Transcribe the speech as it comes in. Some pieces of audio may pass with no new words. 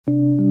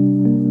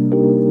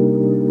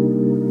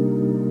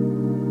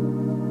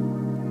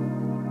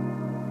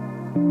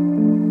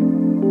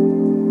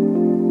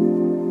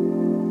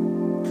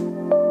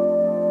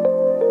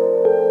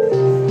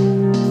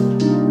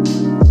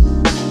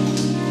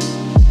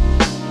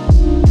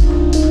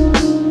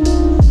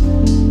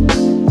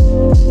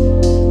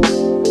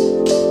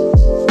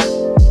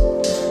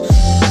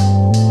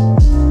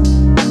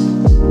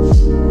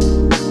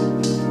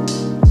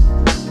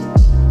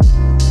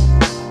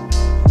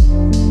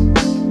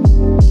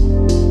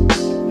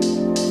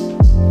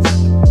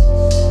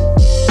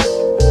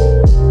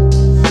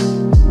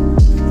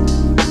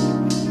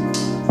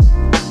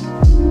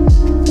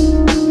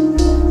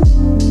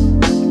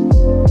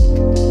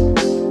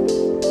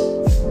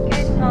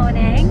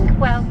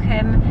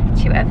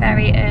a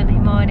very early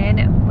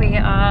morning. We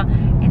are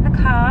in the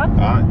car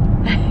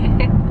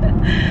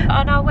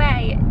on our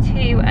way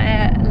to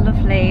a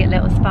lovely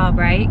little spa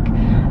break.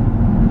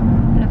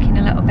 Looking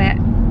a little bit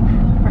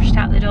rushed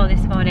out the door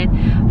this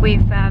morning.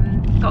 We've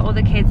got all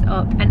the kids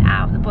up and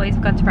out. The boys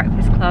have gone to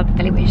breakfast club,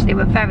 which they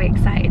were very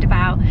excited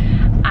about,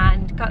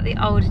 and got the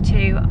older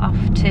two off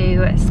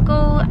to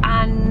school.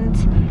 And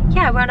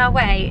yeah, we're on our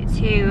way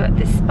to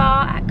the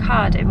spa at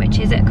Carden, which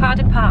is at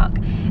Carden Park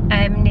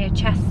near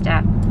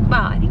Chester.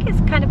 Well, I think it's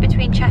kind of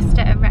between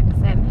Chester and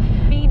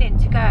Wrexham. Meaning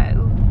to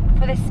go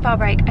for this spa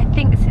break, I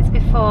think, since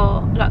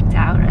before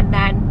lockdown, and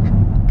then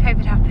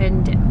COVID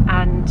happened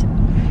and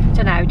I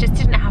don't know, it just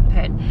didn't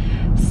happen.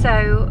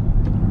 So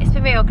it's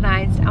been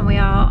reorganised and we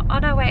are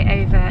on our way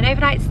over, an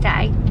overnight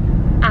stay,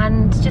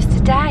 and just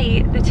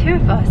today the two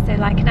of us, so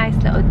like a nice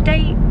little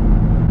date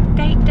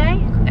day. I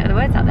couldn't get the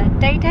words out there.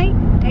 Date day.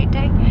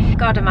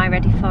 God, am I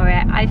ready for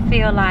it? I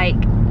feel like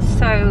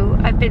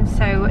I've been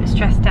so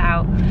stressed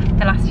out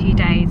the last few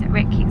days.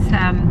 Rick keeps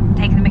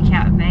taking the mickey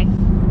out of me,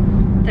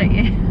 don't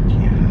you?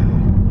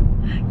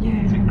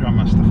 Yeah. Is it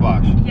Grandmaster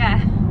Flash? Yeah.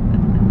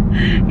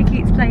 He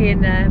keeps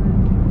playing that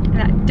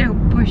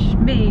 "Don't push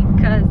me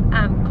 'cause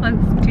I'm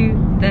close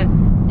to the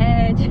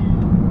edge."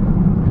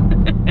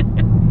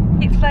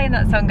 He's playing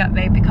that song at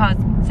me because,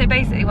 so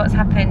basically what's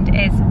happened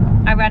is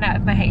I ran out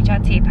of my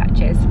HRT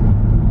patches,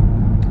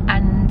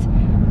 and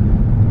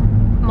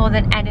more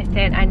than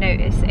anything I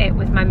noticed it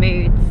was my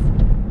moods.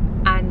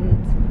 And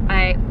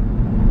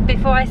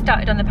before I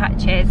started on the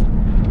patches,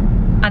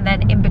 and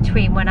then in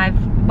between when I've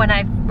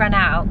run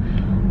out,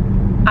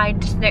 I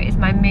just noticed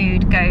my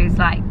mood goes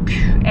like,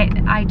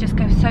 I just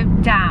go so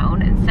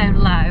down and so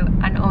low,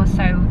 and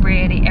also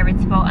really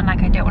irritable, and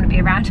like I don't want to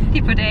be around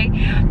anybody,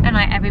 and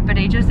like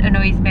everybody just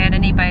annoys me and I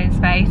need my own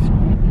space.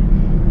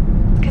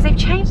 Because they've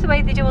changed the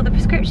way they do all the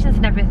prescriptions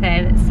and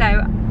everything.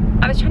 So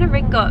I was trying to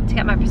ring up to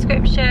get my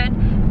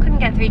prescription, couldn't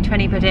get through to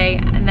anybody,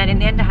 and then in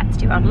the end I had to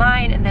do it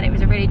online, and then it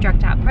was a really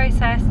dragged out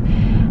process,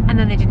 and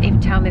then they didn't even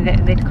tell me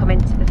that they'd come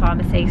into the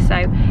pharmacy.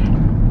 So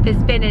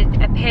there's been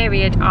a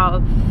period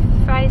of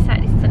Friday,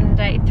 Saturday,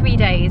 Sunday, 3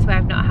 days where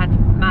I've not had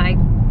my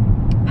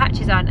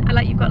patches on, and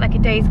like you've got like a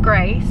day's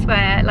grace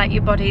where like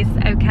your body's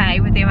okay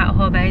with the amount of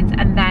hormones,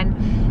 and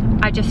then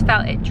I just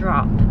felt it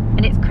drop,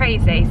 and it's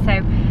crazy.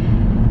 So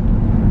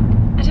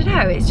I don't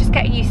know, it's just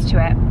getting used to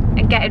it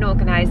and getting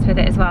organised with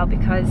it as well,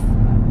 because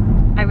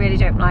I really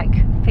don't like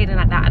feeling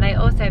like that, and I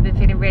also have been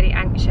feeling really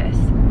anxious.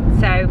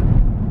 So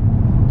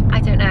I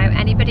don't know,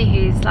 anybody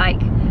who's like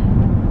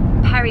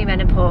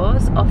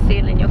perimenopause or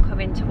feeling you're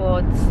coming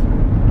towards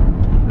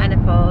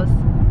menopause,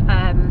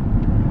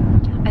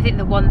 I think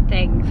the one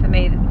thing for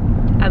me,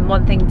 and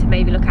one thing to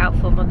maybe look out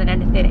for more than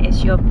anything,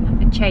 is a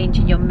change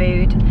in your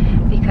mood,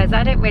 because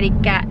I don't really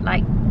get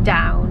like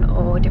down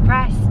or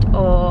depressed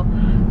or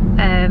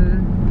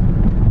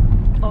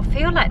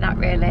feel like that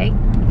really.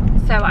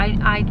 So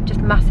I just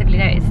massively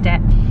noticed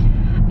it.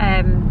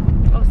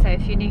 Also,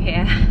 if you're new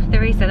here, the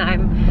reason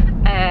I'm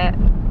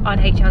on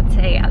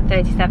HRT at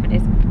 37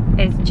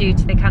 is due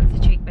to the cancer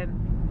treatment,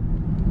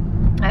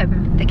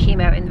 the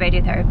chemo and the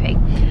radiotherapy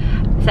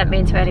sent me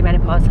into early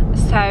menopause.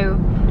 So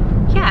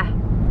yeah,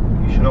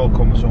 you should all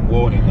come with some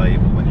warning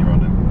label when you're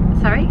on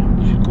it. Sorry?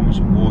 You should come with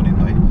some warning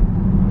label.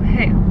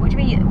 Who? What do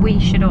you mean we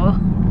should all?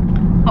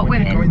 What,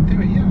 when women? You're going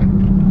through it, yeah.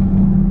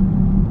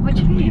 What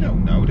do you mean? We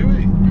don't know, do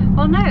we?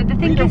 Well no, the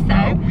thing is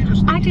though,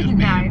 I didn't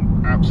know.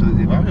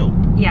 Absolutely vile.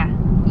 Yeah,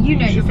 you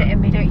notice it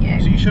in me, don't you?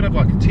 So you should have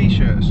like a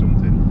t-shirt or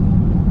something.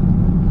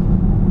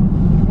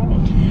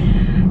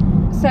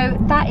 What? So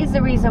that is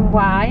the reason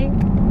why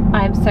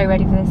I am so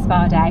ready for this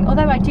spa day.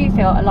 Although I do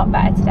feel a lot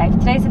better today.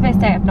 Today's the first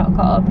day I've not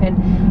got up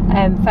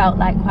and felt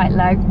like quite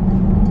low.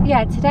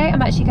 Yeah, today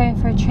I'm actually going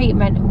for a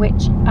treatment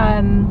which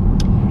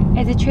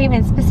is a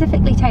treatment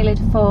specifically tailored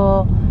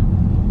for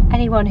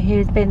anyone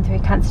who's been through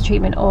cancer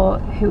treatment or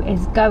who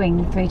is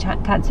going through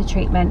cancer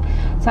treatment.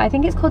 So I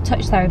think it's called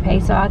touch therapy.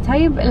 So I'll tell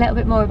you a little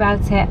bit more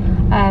about it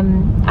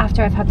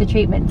after I've had the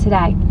treatment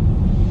today.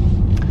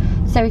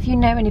 So if you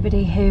know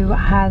anybody who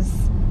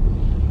has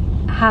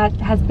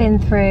been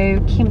through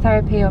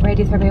chemotherapy or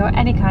radiotherapy or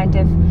any kind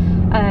of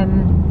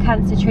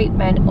cancer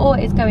treatment, or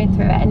is going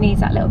through it and needs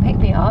that little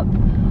pick-me-up,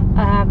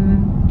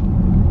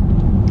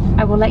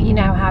 I will let you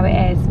know how it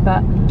is.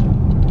 But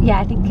yeah,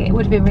 I think it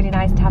would have been really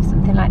nice to have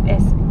something like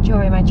this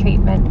during my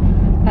treatment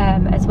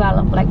as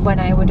well, like when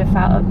I would have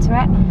felt up to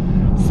it.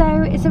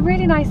 So it's a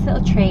really nice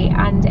little treat,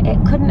 and it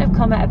couldn't have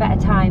come at a better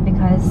time,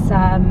 because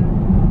I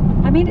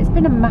mean, it's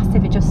been a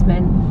massive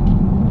adjustment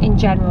in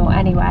general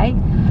anyway.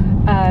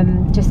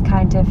 Just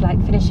kind of like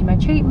finishing my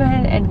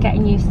treatment and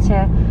getting used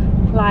to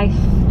life,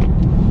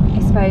 I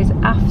suppose,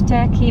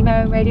 after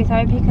chemo and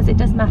radiotherapy, because it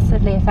does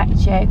massively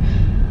affect you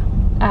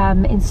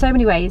in so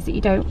many ways that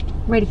you don't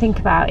really think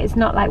about. It's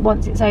not like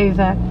once it's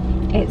over,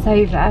 it's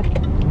over.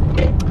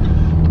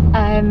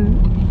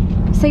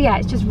 So yeah,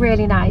 it's just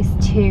really nice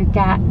to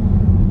get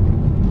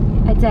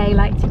a day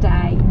like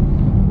today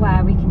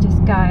where we can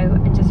just go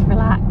and just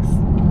relax.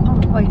 Oh,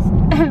 voice.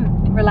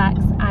 Relax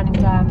and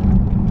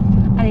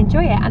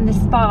enjoy it. And the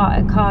spa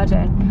at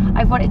Carden,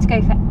 I've wanted to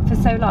go for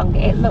so long.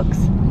 It looks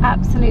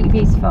absolutely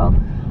beautiful.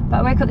 But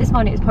I woke up this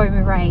morning, it was pouring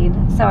with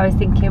rain, so I was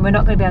thinking we're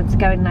not going to be able to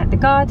go in like the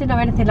garden or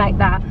anything like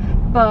that.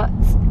 But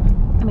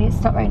I mean, it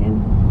stopped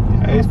raining.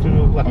 Yeah, it's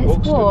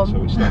warm,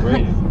 so it's not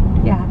raining.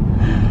 Yeah.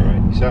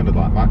 Right. You sounded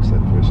like Max then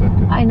for a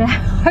second. I know.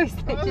 I was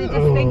literally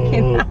just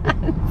thinking that.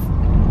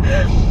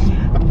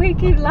 We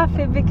keep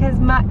laughing because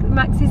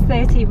Max is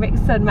 13,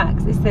 Ric's son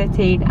Max is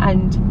 13,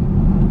 and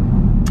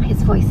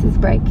his voice is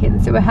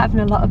breaking, so we're having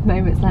a lot of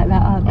moments like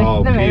that, aren't we?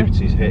 Oh,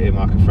 puberty's hit him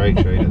like a freight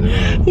train at the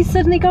minute. He's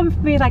suddenly gone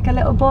from being like a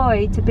little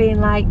boy to being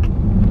like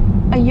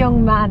a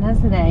young man,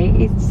 hasn't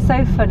he? He's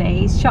so funny.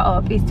 He's shot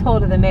up, he's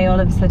taller than me all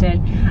of a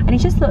sudden, and he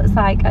just looks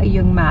like a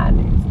young man.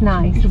 It's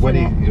nice, isn't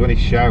it? When he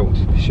shouts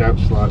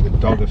like the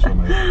dog or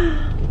something. Do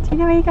you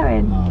know where you're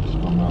going? No, I've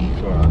just gone wrong,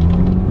 it's alright.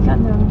 You've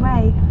gone the wrong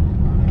way.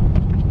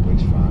 But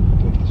it's fine, I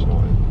think it's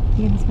sorted.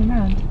 You're going to spin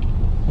round?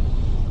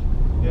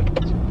 Yeah.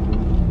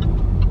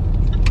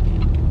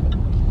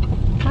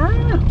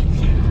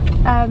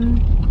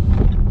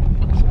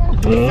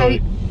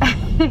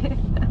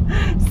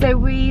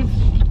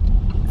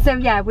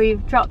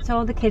 We've dropped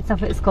all the kids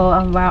off at school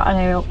and we're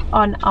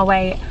on our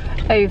way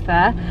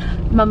over.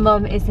 My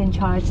mum is in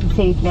charge this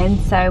evening,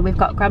 so we've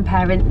got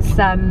grandparents. We've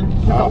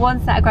got one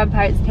set of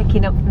grandparents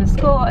picking up from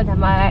school, and then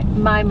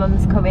my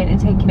mum's coming and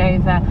taking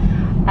over.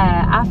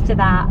 After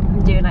that,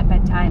 I'm doing like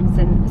bedtimes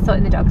and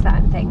sorting the dogs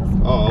out and things.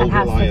 Oh, and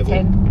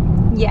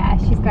reliable. Yeah,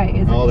 she's great,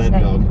 isn't all she?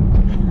 them dog.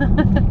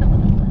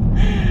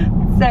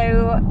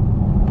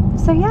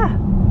 So yeah,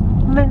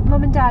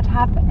 mum and dad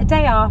have a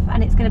day off,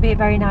 and it's going to be a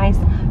very nice,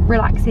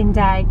 relaxing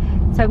day.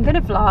 So I'm going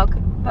to vlog,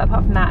 but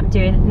apart from that, I'm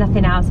doing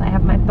nothing else. I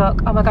have my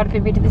book. Oh my god, I've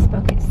been reading this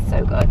book. It's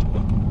so good.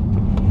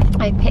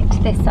 I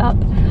picked this up.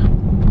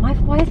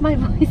 Why is my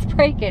voice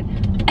breaking?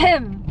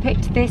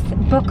 Picked this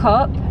book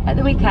up at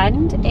the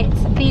weekend.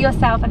 It's Be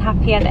Yourself and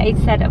Happier, the 8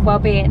 Set of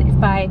Wellbeing. It's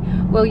by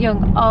Will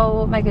Young.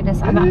 Oh my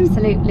goodness, I'm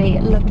absolutely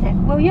loving it.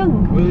 Will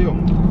Young. Will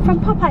Young. From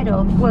Pop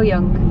Idol. Will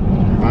Young.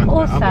 I'm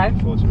looking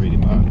forward to reading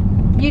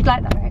mine. You'd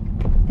like that, Ric?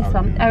 This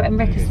one. Oh, and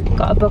Ric has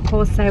got a book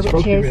also, which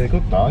is really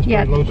good. That.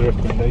 It's loads of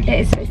recommendations. It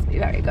is supposed to be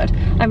very good.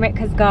 And Ric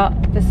has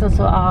got The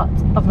Subtle Art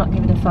of Not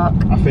Giving a Fuck.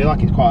 I feel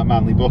like it's quite a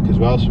manly book as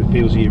well, so it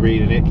feels like you're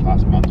reading it.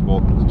 That's a man's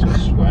book. It's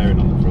just swearing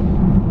on the front.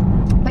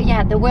 But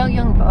yeah, the Will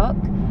Young book,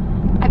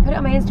 I put it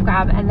on my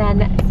Instagram, and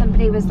then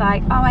somebody was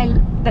like,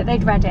 that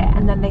they'd read it,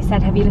 and then they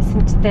said, have you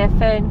listened to the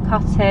Fern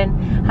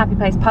Cotton Happy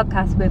Place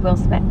podcast with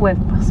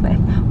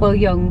Will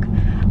Young?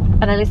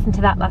 And I listened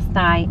to that last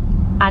night,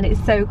 and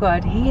it's so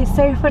good. He is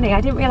so funny.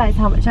 I didn't realise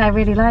how much I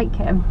really like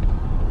him.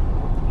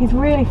 He's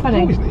really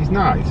funny. Oh, he's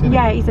nice, isn't he?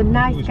 Yeah, he's a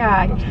nice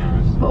guy,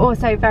 but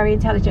also very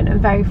intelligent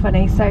and very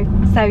funny. So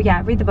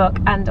yeah, read the book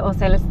and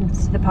also listen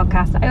to the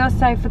podcast. I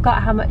also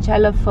forgot how much I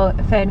love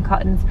Fern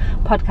Cotton's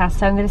podcast,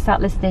 so I'm going to start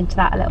listening to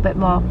that a little bit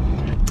more.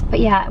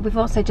 But yeah, we've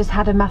also just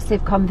had a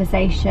massive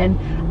conversation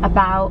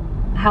about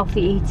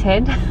healthy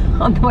eating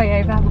on the way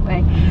over, haven't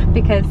we?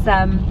 Because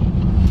I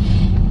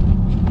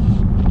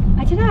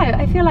don't know,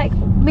 I feel like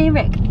me and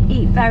Ric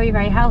eat very,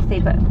 very healthy,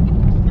 but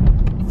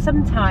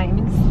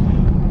sometimes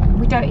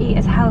we don't eat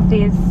as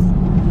healthy as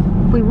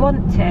we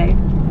want to,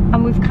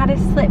 and we've kind of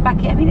slipped back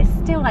in. I mean, it's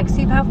still like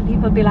super healthy.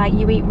 People would be like,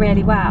 you eat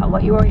really well,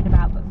 what are you worrying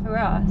about? But for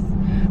us,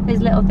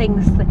 there's little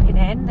things slipping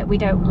in that we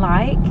don't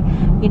like,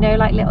 you know,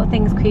 like little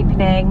things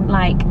creeping in,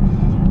 like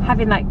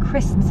having like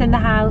crisps in the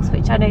house,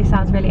 which I know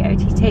sounds really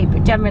OTT,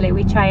 but generally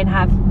we try and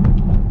have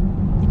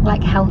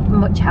like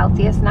much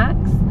healthier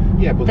snacks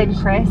than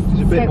crisps.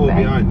 There's a bit more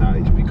behind that.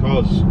 It's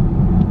because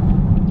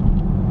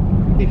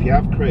if you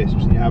have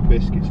crisps and you have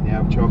biscuits and you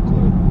have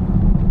chocolate,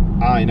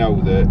 I know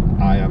that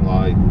I am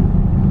like,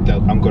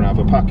 I'm going to have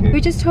a packet.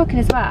 We're just talking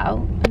as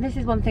well, and this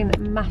is one thing that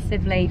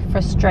massively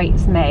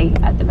frustrates me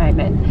at the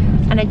moment,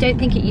 and I don't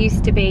think it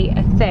used to be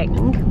a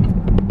thing.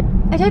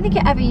 I don't think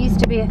it ever used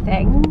to be a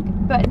thing,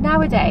 but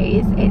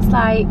nowadays it's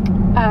like,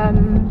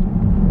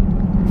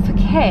 for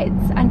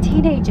kids and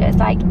teenagers,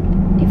 like,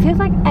 it feels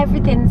like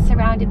everything's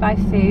surrounded by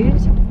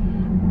food.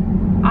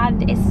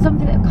 And it's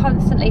something that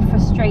constantly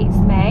frustrates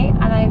me,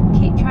 and I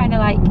keep trying to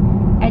like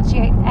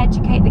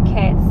educate the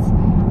kids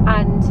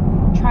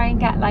and try and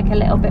get like a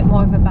little bit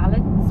more of a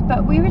balance.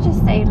 But we were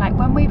just saying, like,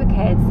 when we were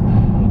kids,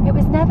 it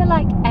was never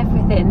like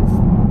everything's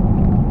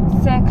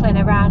circling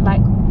around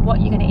like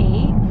what you're gonna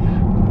eat.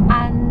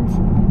 And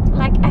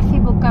like Effie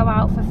will go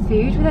out for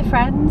food with her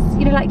friends,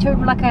 you know, like to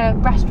like a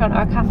restaurant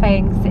or a cafe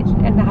and sit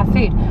and have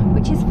food,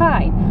 which is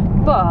fine.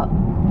 But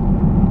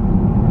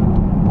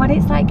when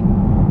it's like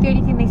the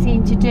only thing they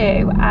seem to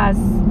do as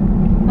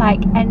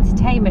like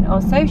entertainment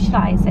or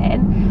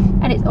socializing,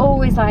 and it's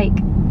always like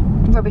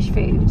rubbish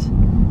food,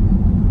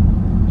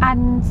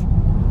 and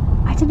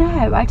I don't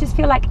know, I just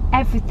feel like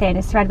everything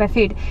is surrounded by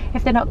food.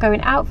 If they're not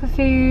going out for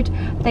food,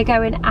 they're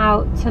going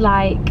out to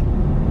like,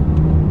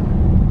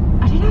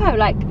 I don't know,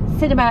 like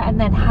cinema, and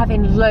then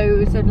having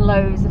loads and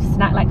loads of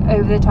like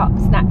over the top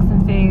snacks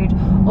and food,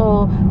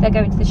 or they're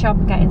going to the shop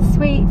and getting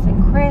sweets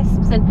and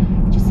crisps,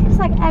 and it just seems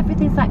like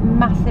everything's like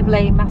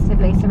massively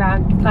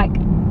surrounded, like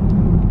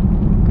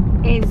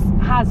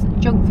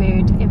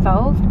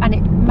involved, and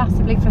it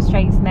massively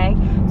frustrates me.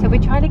 So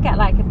we're trying to get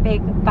like a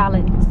big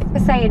balance.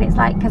 We're saying it's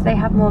like because they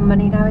have more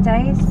money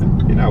nowadays.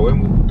 You know,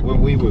 when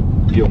we were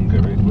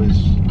younger,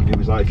 it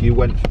was like if you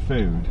went for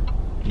food,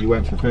 you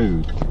went for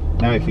food.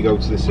 Now if you go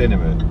to the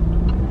cinema,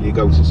 you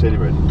go to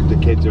cinema, and the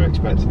kids are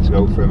expected to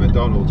go for a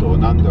McDonald's or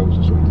Nando's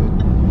or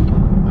something.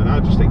 And I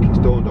just think it's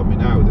dawned on me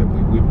now that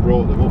we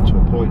brought them up to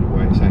a point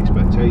where it's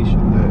expectation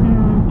that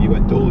you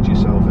indulge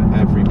yourself at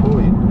every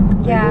point.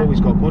 Yeah. They've always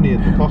got money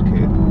in the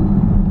pocket.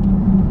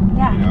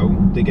 Yeah. You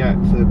know, they get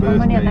for the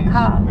money at birthdays the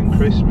cards. and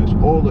Christmas.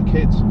 All the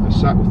kids are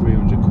sat with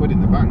 300 quid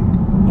in the bank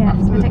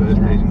after the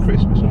birthdays and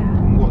Christmas. Yeah.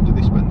 And what do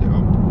they spend it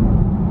on?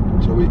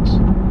 So it's...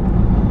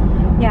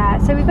 Yeah,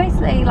 so we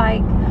basically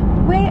like,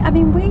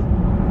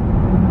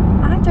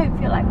 I don't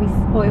feel like we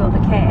spoil the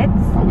kids.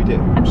 Oh, we do.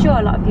 I'm sure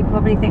a lot of people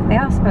probably think they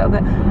are spoiled,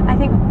 but I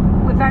think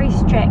we're very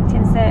strict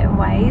in certain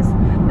ways,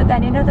 but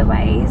then in other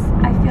ways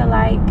I feel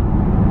like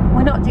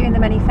we're not doing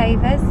them any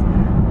favours,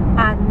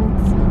 and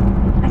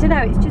I don't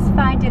know, it's just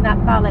finding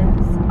that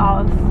balance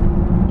of...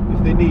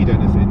 If they need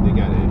anything, they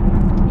get it.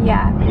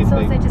 Yeah, but it's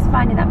also just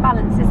finding that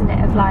balance, isn't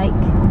it, of like,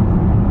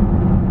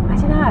 I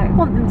don't know, I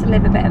want them to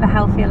live a bit of a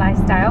healthier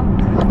lifestyle,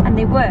 and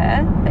they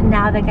were, but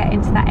now they're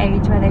getting to that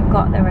age where they've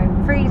got their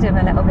own freedom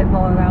a little bit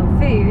more around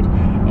food.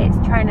 It's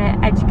trying to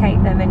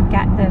educate them and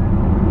get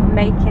them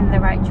making the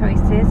right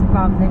choices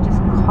rather than just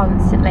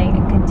constantly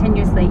and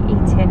continuously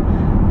eating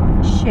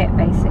shit,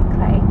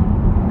 basically,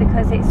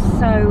 because it's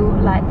so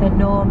like the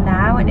norm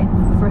now, and it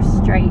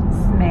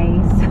frustrates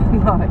me so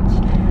much.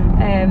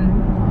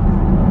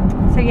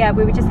 So yeah,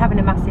 we were just having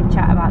a massive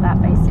chat about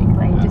that,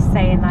 basically, just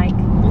saying like...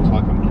 Looks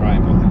like I'm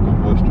crying, but I think I'm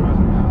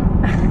moisturising now.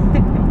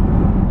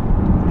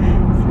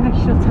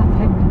 Special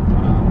topic.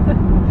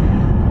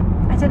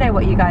 I don't know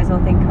what you guys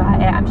all think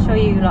about it. I'm sure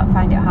you lot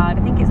find it hard.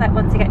 I think it's like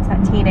once you get to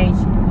that teenage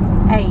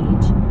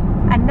age,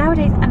 and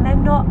nowadays, and they're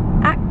not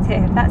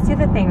active. That's the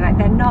other thing, like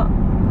they're not...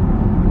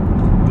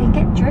 They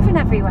get driven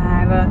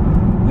everywhere, or,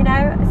 you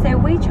know, so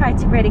we try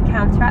to really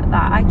counteract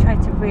that. I try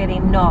to really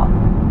not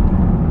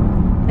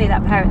be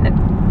that parent that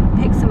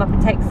picks them up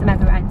and takes them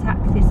everywhere and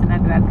taxis them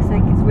everywhere, because I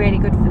think it's really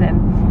good for them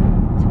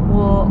to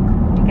walk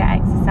and get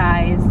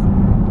exercise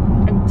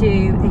and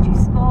they do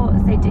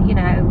sports, they do, you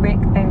know, Rick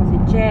owns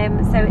a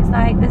gym, so it's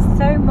like there's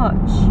so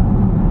much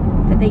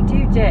that they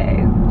do,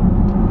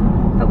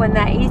 but when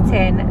they're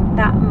eating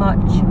that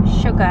much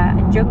sugar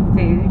and junk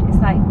food, it's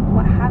like,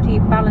 what, how do you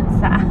balance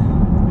that?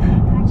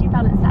 How do you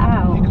balance that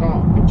out? You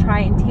can't. And try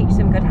and teach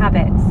them good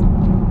habits.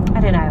 I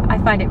don't know, I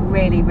find it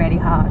really, really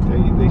hard.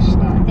 They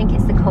snack. I think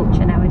it's the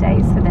culture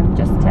nowadays for them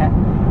just to,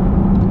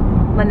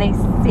 when they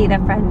see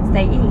their friends,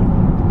 they eat.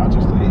 I'll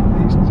just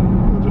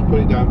put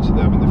it down to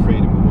them and the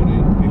freedom of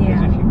money,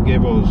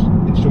 because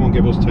if someone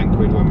gave us 10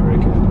 quid when we were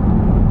a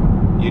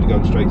kid, you'd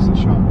go straight to the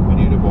shop and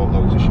you'd have bought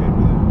loads of shit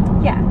with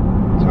it. Yeah.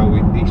 So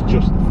it's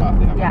just the fact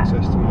they have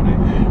access to money.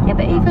 Yeah,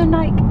 but even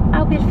like,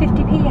 Albie had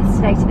 50p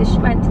yesterday,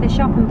 went to the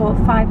shop and bought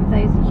 5 of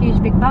those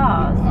huge big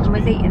bars and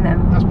was eating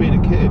them. That's being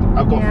a kid.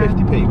 I've got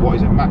 50p. What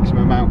is the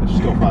maximum amount of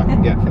stuff I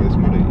can get for this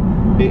money?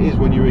 It is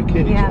when you're a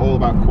kid, it's all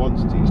about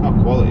quantity, it's not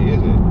quality,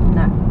 is it?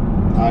 No.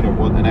 I don't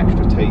want an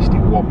extra tasty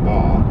 1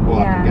 bar, well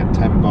I can get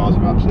 10 bars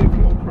of absolute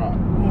pure crap.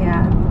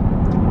 Yeah.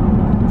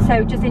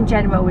 So just in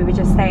general, we were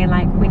just saying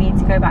like we need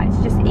to go back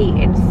to just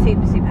eating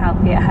super, super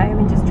healthy at home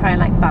and just try and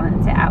like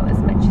balance it out as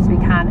much as we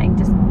can and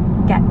just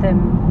get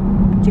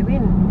them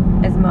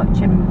doing as much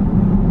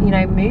and, you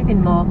know,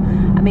 moving more.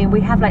 I mean,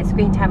 we have like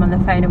screen time on the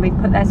phone, and we've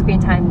put their screen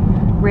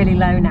time really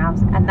low now,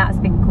 and that's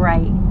been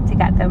great to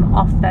get them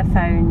off their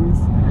phones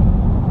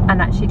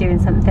and actually doing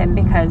something,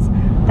 because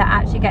they're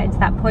actually getting to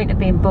that point of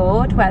being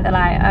bored where they're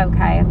like,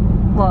 okay,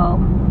 well,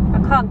 I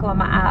can't go on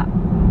my app,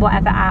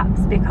 whatever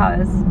apps,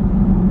 because,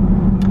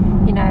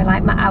 you know,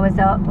 like my hour's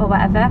up or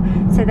whatever.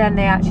 So then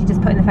they actually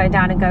just putting the phone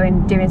down and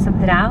going doing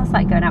something else,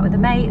 like going out with the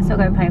mates or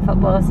going playing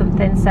football or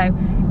something. So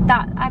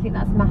that, I think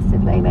that's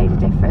massively made a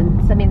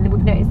difference. I mean,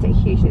 we've noticed it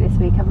hugely this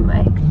week, haven't we?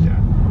 Yeah,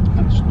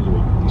 and it's another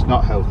one. It's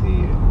not healthy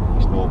eating,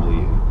 it's normal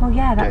eating. Well,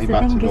 yeah, that's the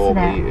thing, isn't it? Getting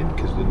back to normal eating,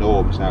 because the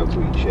norm is now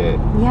to eat shit.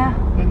 Yeah.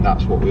 And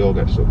that's what we all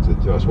get sucked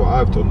into. That's what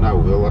I've done now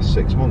over the last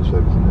 6 months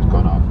with everything that's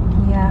gone off.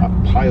 Yeah.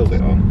 I've piled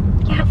it on.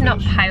 You have not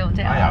piled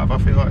it on. I have, I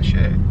feel like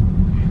shit.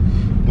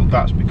 But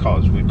that's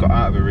because we've got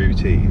out of a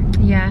routine.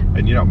 Yeah.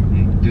 And you know,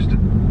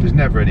 there's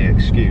never any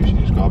excuse, you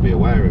just got to be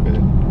aware of it.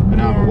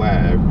 And I'm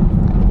aware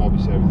of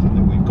obviously everything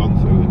that we've gone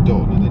through and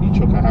done, and then you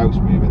chuck a house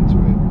move into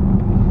it.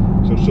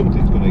 So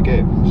something's going to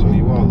give. So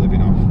you are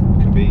living off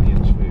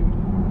convenience food.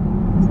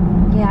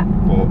 Yeah.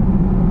 But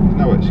there's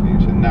no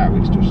excuse, and now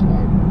it's just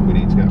like, we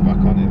need to get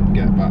back on it and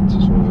get back to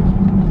sort of,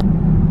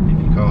 if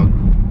you can't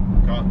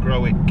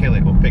grow it, kill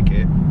it or pick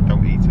it,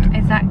 don't eat it.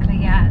 Exactly,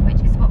 yeah,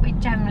 which is what we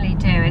generally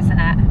do, isn't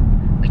it?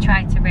 We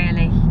try to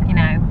really, you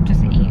know,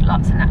 just eat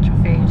lots of natural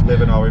food.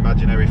 Live in our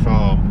imaginary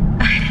farm.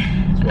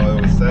 That's what I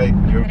always say.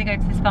 We're going to go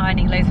to this bar and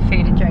eat loads of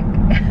food and drink.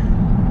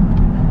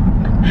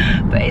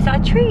 But it's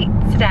our treat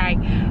today.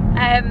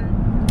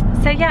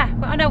 So yeah,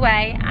 we're on our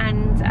way,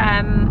 and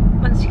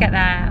once we get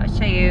there, I'll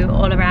show you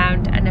all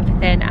around and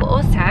everything. But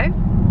also,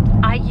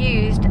 I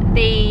used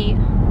the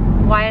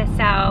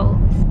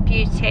YSL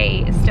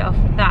Beauty stuff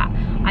that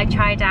I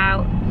tried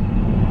out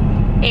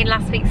in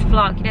last week's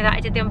vlog, you know, that I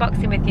did the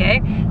unboxing with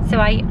you. So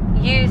I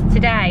used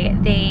today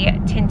the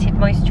tinted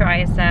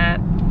moisturiser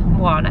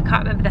one. I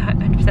can't remember the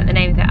 100% the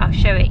name of it. I'll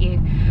show it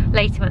you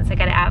later once I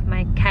get it out of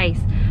my case,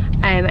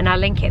 and I'll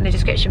link it in the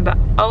description. But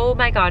oh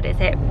my god, is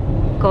it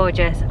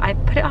gorgeous. I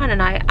put it on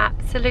and I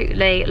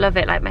absolutely love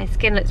it. Like, my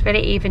skin looks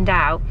really evened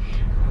out,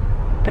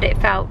 but it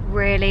felt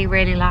really,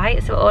 really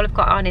light. So all I've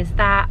got on is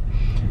that,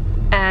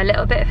 a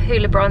little bit of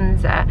Hoola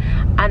bronzer,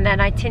 and then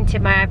I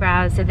tinted my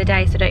eyebrows the other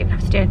day, so I don't even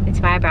have to do anything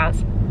to my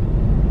eyebrows,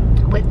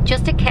 with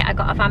just a kit I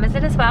got off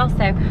Amazon as well.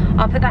 So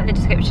I'll put that in the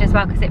description as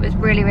well, because it was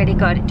really, really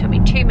good. It took me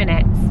 2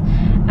 minutes,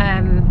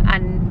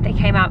 and they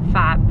came out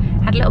fab.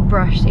 Had a little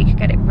brush so you could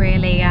get it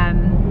really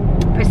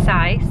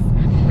precise.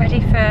 Ready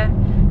for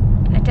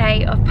a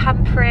day of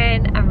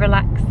pampering and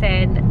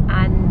relaxing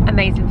and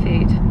amazing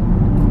food.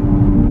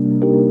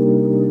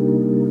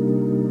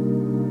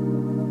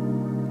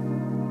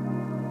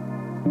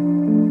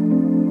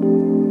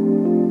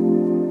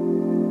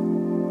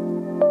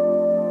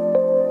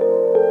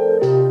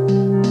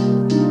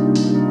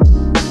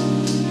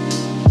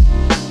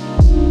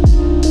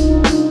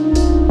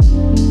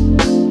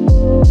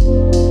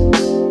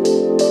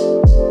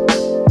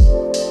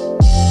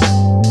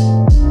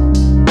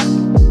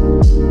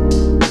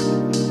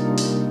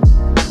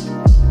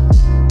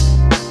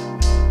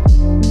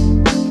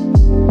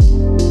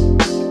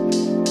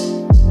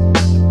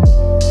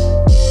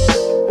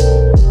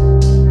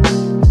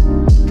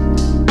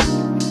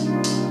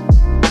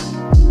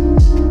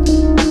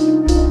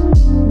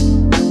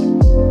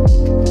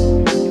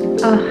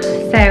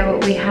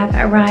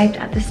 Arrived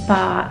at the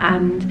spa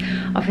and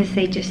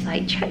obviously just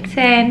like checked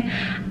in,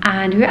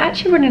 and we were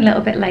actually running a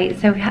little bit late,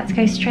 so we had to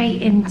go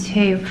straight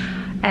into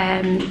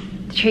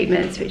the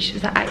treatments, which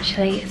was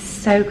actually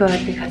so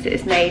good because it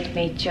has made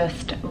me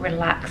just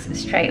relax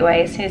straight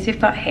away as soon as we've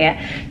got here.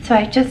 So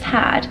I just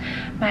had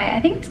my,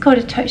 I think it's called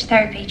a touch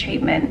therapy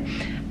treatment,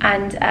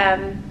 and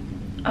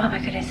oh my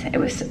goodness, it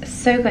was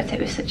so good. It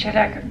was such a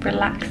like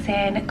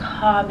relaxing,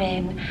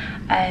 calming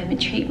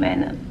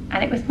treatment,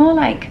 and it was more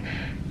like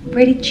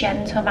really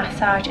gentle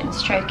massage and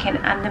stroking,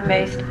 and the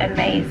most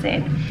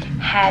amazing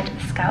head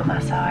scalp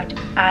massage.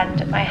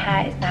 And my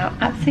hair is now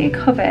absolutely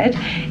covered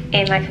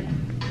in like a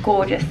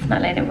gorgeous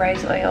smelling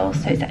rose oil,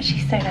 so it's actually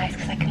so nice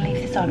because I can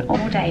leave this on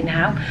all day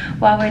now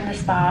while we're in the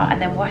spa,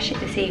 and then wash it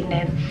this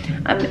evening.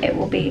 It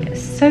will be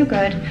so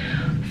good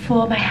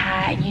for my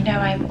hair, and you know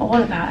I'm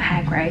all about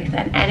hair growth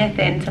and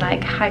anything to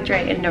like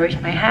hydrate and nourish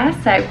my hair,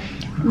 so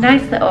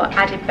nice little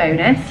added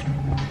bonus.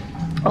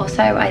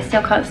 Also, I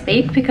still can't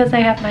speak because I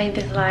have my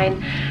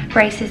Invisalign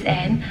braces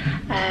in.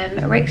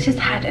 Ric's just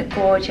had a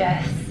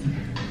gorgeous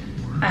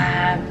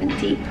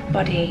deep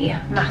body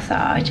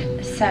massage,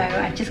 so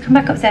I've just come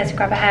back upstairs to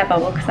grab a hair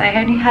bobble because I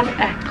only had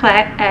a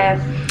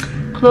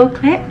claw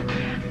clip,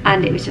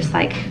 and it was just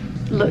like,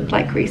 looked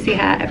like greasy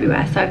hair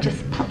everywhere. So I've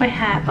just popped my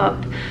hair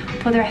up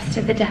for the rest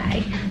of the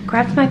day,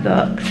 grabbed my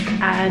books,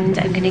 and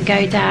I'm going to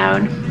go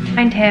down,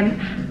 find him,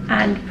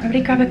 and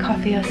probably grab a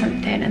coffee or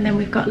something, and then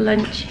we've got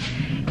lunch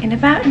in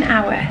about an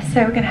hour.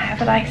 So we're going to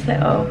have a nice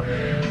little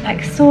like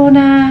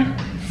sauna,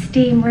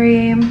 steam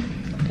room,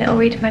 little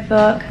read of my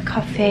book,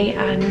 coffee,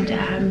 and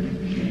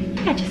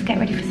yeah, just get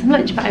ready for some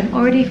lunch. But I'm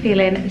already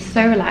feeling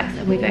so relaxed,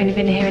 and we've only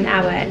been here an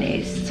hour, and it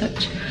is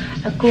such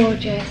a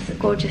gorgeous,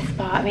 gorgeous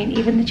spa. I mean,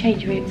 even the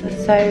change rooms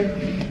are so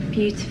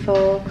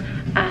beautiful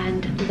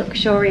and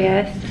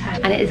luxurious,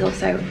 and it is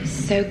also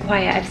so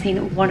quiet. I've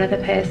seen one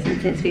other person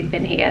since we've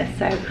been here,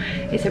 so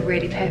it's a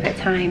really perfect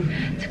time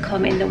to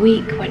come in the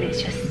week when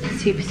it's just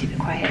super, super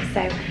quiet.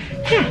 So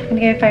yeah, I'm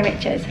gonna go find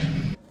Richard.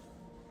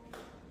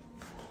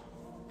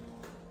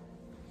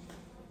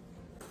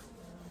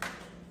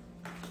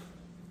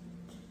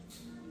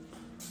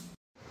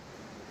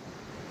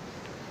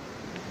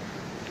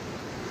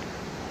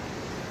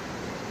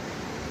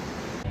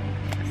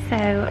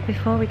 So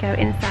before we go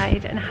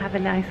inside and have a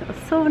nice little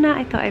sauna,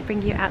 I thought I'd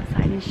bring you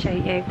outside and show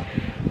you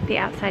the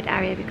outside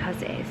area because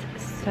it is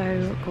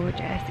so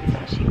gorgeous. It's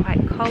actually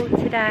quite cold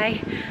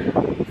today,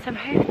 so I'm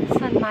hoping the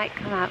sun might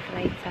come out for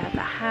later.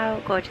 But how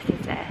gorgeous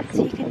is this?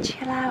 So you can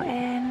chill out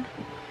in.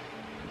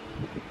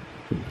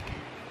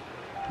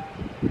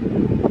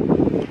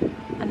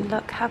 And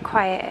look how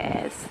quiet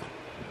it is.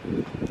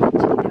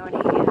 Actually, no one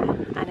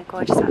here, and a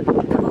gorgeous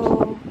outdoor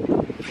pool.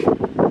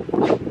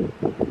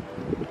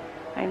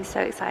 I'm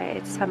so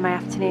excited to spend my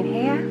afternoon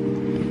here.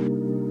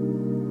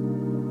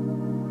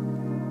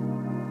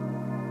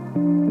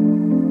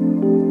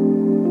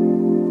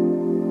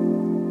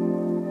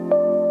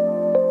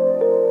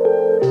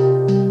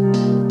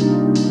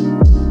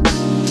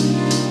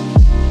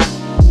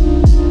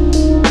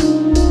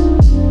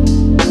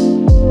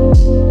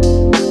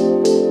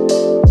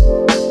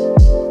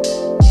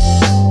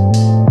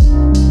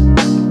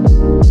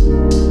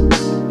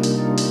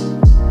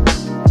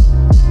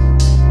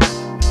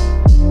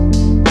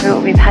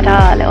 We've had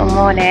our little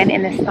morning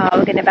in the spa.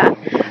 We're going about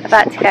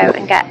to go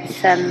and get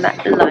some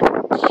lunch,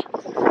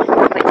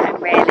 which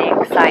I'm really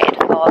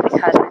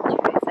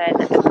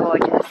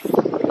gorgeous.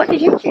 What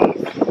did you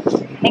choose? I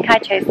think I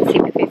chose the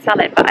superfood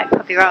salad, but I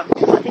could be wrong.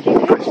 What did you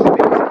choose? I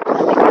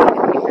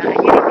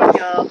nearly did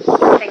your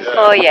thing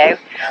for you.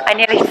 I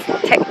nearly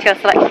ticked your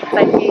selection because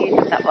I knew you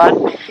did that one.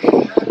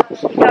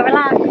 You feel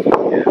relaxed?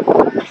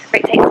 But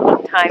it takes a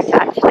long time to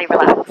actually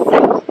relax.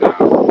 I'm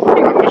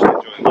just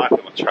enjoying life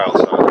at my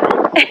child's side.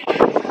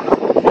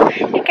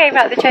 He came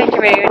out of the changing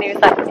room and he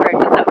was like, his room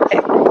was up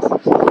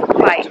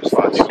quite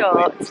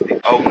short. The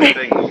only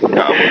thing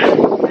that I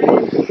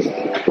would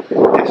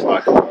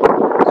dislike about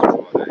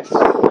it is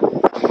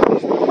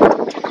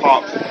I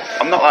can't,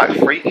 I'm not like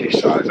freakish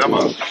size, am I?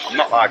 I'm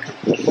not like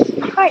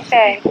Quite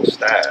big. a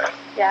stair.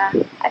 Yeah,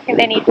 I think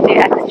they need to do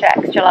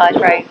extra large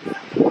robes.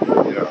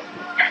 Yeah.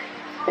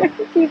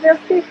 Do you feel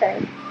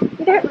stupid?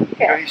 You don't look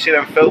You know, it. you see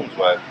them films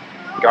where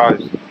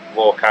guys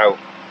walk out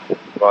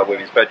like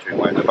women's bedroom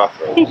wearing the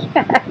bathrobe.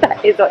 Yeah,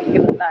 that is what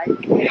you look like.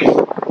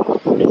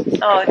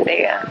 Oh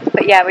dear.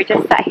 But yeah, we're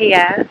just sat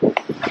here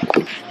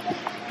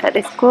at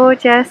this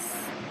gorgeous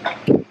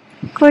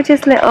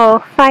little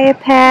fire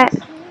pit,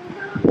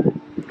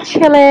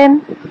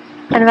 chilling,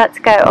 and about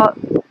to go up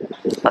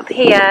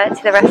here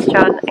to the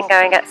restaurant and go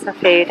and get some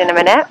food in a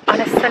minute.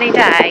 On a sunny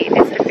day,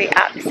 this would be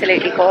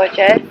absolutely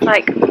gorgeous.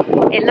 Like,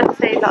 it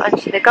looks over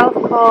onto the golf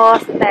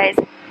course. There's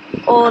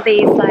all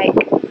these like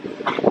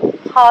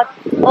pods,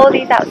 all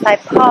these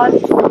outside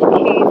pods,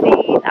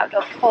 jacuzzis,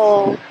 outdoor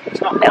pool,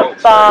 little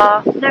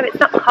bar. No, it's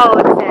not cold,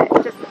 is it?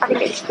 It's just, I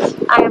think it's,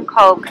 I am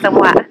cold because I'm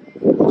wet.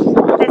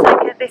 There's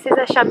like this is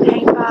a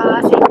champagne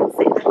bar, so you can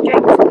sit and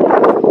drink.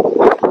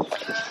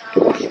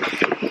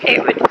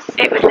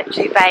 It would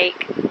literally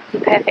bake the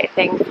perfect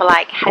thing for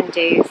like hen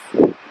do's.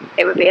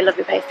 It would be a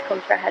lovely place to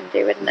come for a hen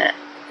do, wouldn't it?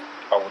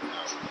 I wouldn't know.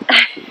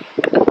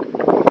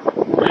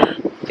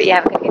 But yeah,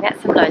 we're going to go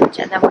get some lunch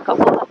and then we've got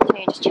all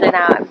afternoon just chilling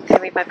out. I'm going to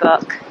read my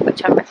book,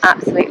 which I'm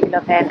absolutely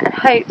loving, and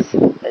hope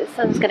that the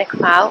sun's going to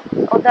come out,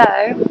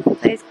 although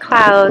those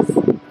clouds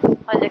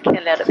are looking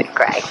a little bit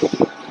grey.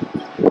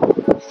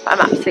 But I'm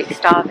absolutely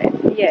starving.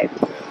 For you?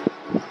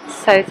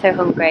 So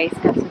hungry. So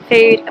I'm going to have some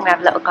food, I'm going to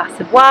have a little glass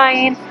of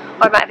wine,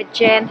 or I might have a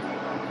gin.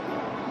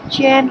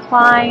 Gin,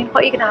 wine.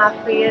 What are you going to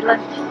have for your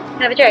lunch? Can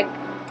I have a drink?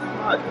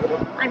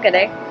 I'm going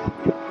to.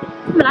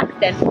 I'm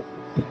relaxing.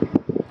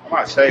 I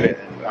might save it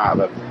and have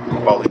a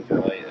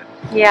BALENCIAGA later.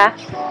 Yeah.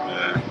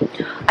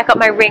 I got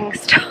my ring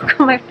stuck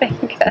on my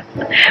finger.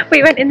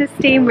 We went in the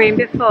steam room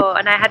before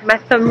and I had my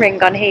thumb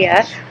ring on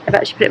here. I've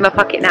actually put it in my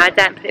pocket now, I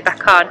don't put it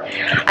back on.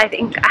 I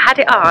think I had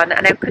it on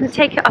and I couldn't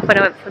take it off when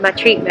I went for my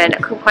treatment. I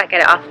couldn't quite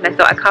get it off and I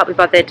thought I can't be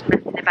bothered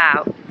messing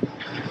about.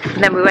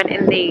 And then we went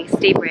in the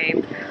steam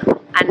room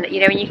and you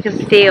know when you can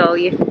feel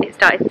it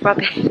started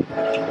throbbing.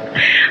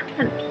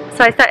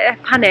 So I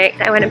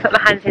panicked, I went and put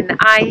my hands in the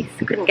ice,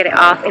 couldn't get it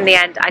off. In the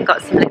end I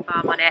got some lip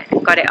balm on it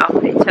and got it off,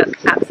 but it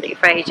took absolutely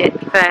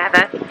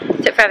forever.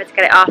 It took forever to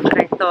get it off and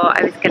I thought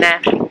I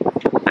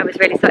was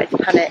really starting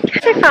to panic.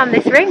 I found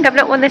this ring, I've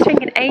not worn this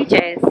ring in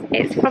ages.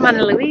 It's from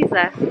Anna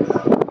Luisa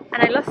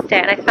and I lost it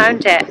and I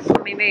found it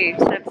when we moved,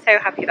 so I'm so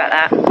happy about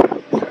that.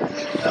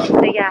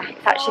 So yeah,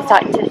 it's actually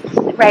starting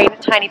to rain a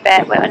tiny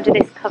bit, we're under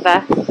this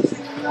cover,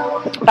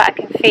 but I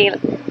can feel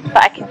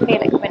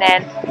it coming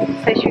in.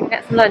 So should we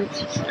get some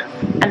lunch?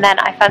 And then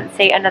I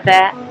fancy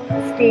another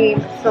steam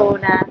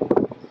sauna,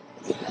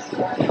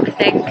 I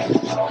think.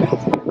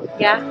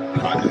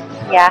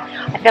 Yeah,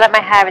 I feel like my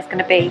hair is going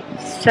to be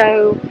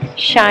so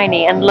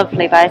shiny and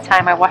lovely by the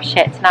time I wash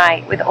it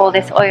tonight with all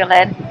this oil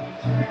in,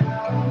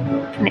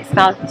 and it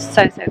smells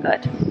so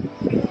good.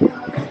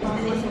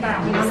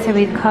 So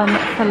we've come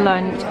for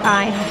lunch.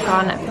 I have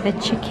gone for the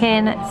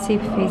chicken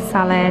superfood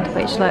salad,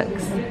 which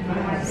looks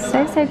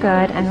so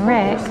good. And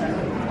Rick,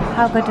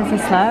 how good does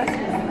this look?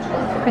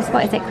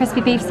 What is it,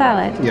 crispy beef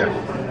salad? Yeah.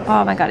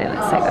 Oh my god, it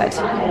looks so good.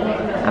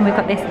 And we've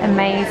got this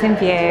amazing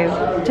view.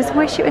 Just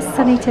wish it was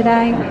sunny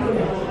today.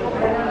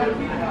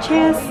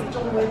 Cheers.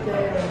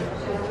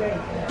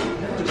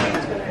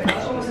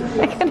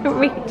 I couldn't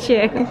reach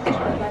you.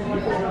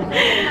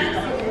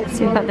 So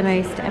we've got the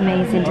most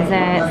amazing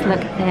desserts.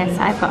 Look at this.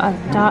 I've got a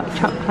dark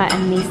chocolate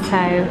and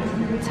miso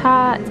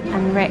tart,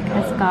 and Rick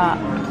has got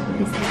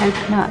this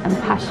coconut and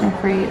passion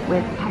fruit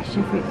with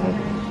passion fruit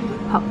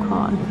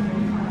popcorn.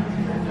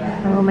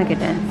 Oh my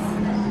goodness.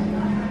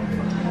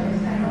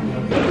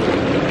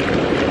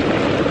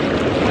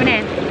 Coming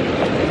in.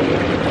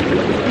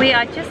 We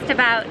are just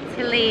about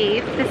to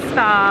leave the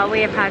spa.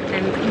 We have had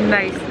the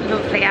most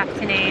lovely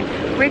afternoon.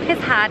 Rick has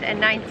had a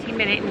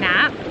 90-minute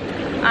nap.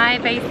 I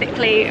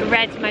basically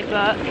read my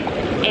book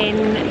in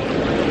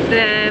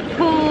the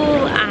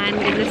pool and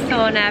in the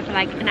sauna for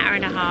like an hour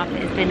and a half.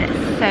 It's been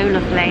so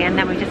lovely, and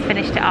then we just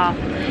finished it off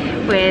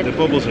with... The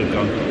bubbles have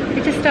gone.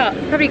 We just stopped.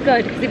 Probably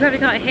good because you probably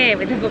can't hear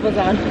with the bubbles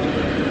on.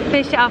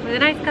 Finished it off with a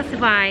nice glass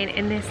of wine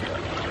in this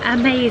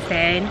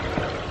amazing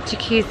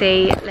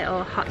jacuzzi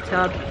little hot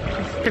tub.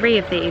 There's 3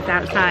 of these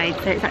outside,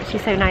 so it's actually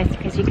so nice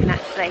because you can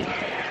actually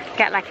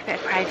get like a bit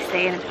of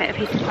privacy and a bit of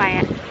peace and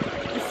quiet.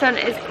 The sun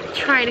is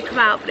trying to come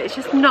out, but it's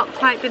just not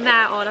quite been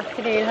there all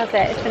afternoon, has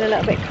it? It's been a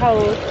little bit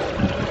cold.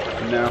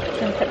 now.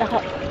 And put the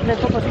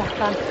bubble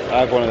top on.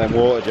 I have one of them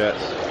water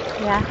jets.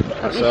 Yeah.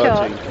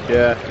 Massaging.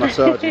 Yeah,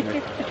 massaging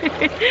it.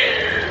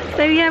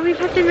 So yeah, we've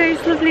had the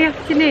most lovely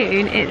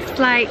afternoon. It's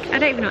like, I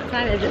don't even know what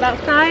time it is, about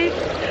 5? I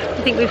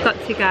think we've got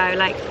to go,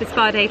 like the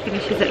spa day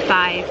finishes at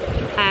 5.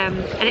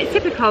 And it's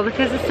typical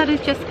because the sun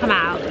has just come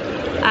out.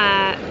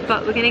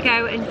 But we're gonna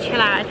go and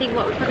chill out. I think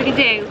what we're probably gonna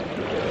do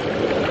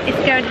is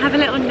go and have a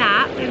little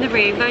nap in the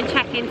room, go and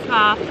check into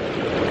our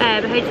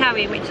hotel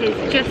room, which is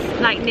just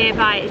like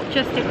nearby, it's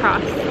just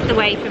across the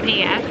way from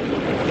here.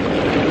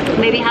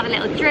 Maybe have a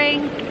little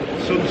drink.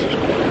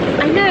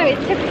 I know,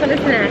 it's typical,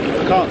 isn't it?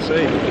 I can't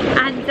see.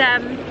 And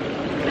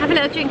have a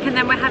little drink, and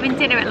then we're having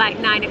dinner at like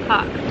 9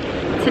 o'clock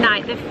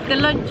tonight. The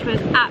lunch was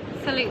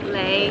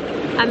absolutely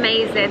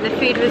amazing. The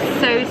food was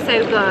so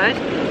good.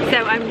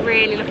 So I'm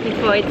really looking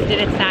forward to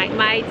dinner tonight.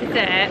 My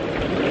dessert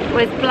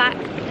was not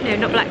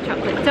black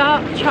chocolate,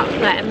 dark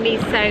chocolate and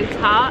miso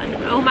tart. And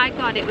oh my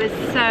god, it was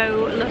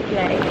so lovely.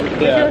 Yeah,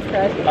 was yours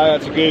good? I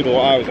had to Google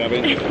what I was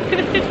having.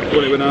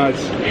 But it was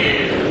nice.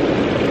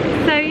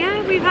 So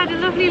yeah, we've had a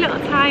lovely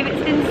little time.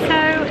 It's been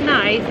so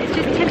nice. It's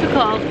just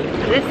typical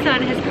that the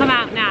sun has come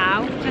out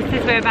now, just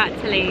as we're about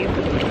to leave.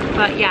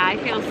 But yeah, I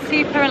feel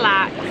super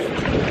relaxed,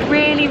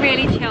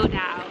 really chilled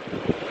out.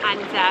 And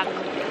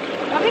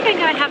probably going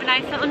to go and have a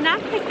nice little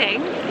nap, I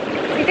think. Do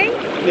you think?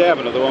 Yeah, have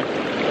another one.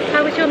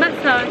 How was your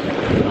massage?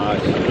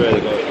 Nice,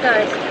 really good.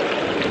 Good.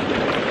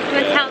 Go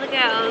and tell the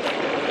girls.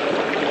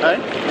 Hey?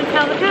 Go and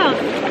tell the girls.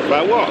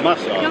 About what?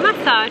 Massage? Your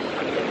massage.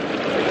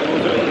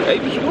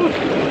 It was good.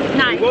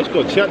 Nice. It was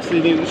good. She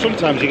actually knew.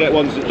 Sometimes you get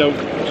ones that don't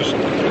just.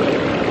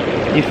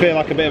 You feel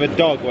like a bit of a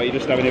dog where you're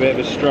just having a bit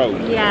of a stroke.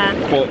 Yeah.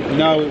 But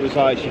no, it was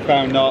like she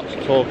found knots,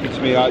 talking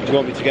to me like, do you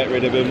want me to get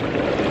rid of him?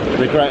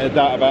 Regretted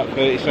that about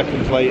 30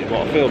 seconds later.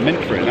 But I feel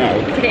mint for it now.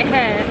 Did it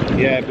hurt?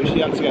 Yeah, but she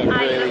had to get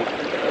really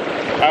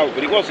out.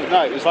 But it wasn't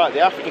that. It was like the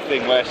after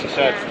thing where she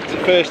said, it's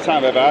the first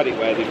time I've ever had it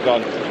where they've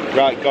gone,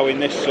 right, go in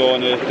this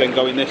sauna, then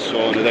go in this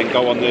sauna, then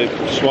go on the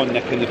swan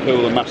neck in the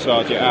pool and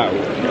massage it out.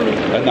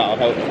 And that'll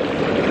help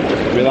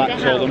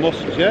relax all the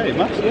muscles. Yeah, it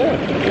must, yeah.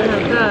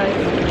 Oh, good.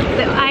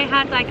 So I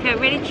had like a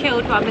really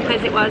chilled one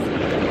because it was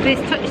this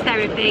touch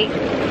therapy,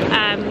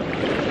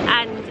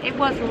 and it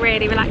was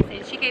really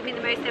relaxing. She gave me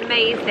the most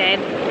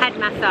amazing head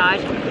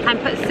massage and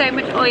put so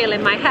much oil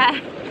in my hair,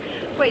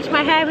 which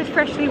my hair was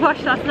freshly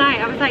washed last night.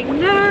 I was like,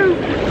 no!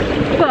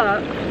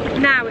 But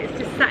now it's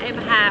just sat in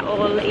my hair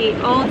all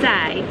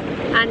day,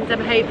 and I'm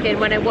hoping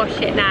when I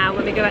wash it now,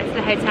 when we go back to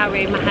the hotel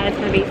room, my hair's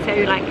going to be so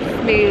like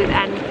smooth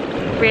and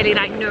really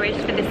like nourished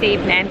for this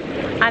evening.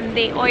 And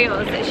the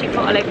oils that she put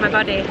all over my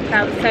body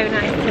felt so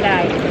nice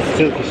today.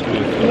 Silky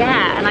smooth.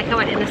 Yeah, and like I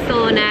went in the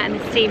sauna and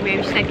the steam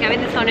room. She said go in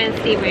the sauna and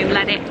the steam room,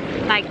 let it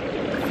like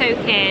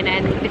soak in,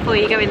 and before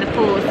you go in the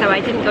pool. So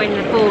I didn't go in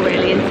the pool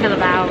really until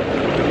about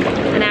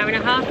an hour and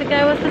a half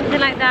ago or something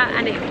like that,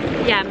 and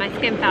yeah, my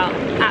skin felt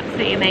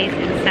absolutely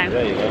amazing. So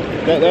there you go.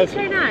 That's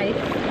so nice.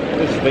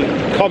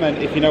 Comment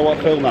if you know what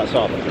film that's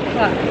off.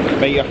 What?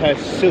 Make your hair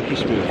silky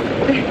smooth. I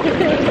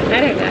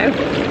don't know.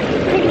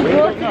 I think it's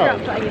water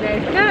drops on your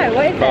nose. No,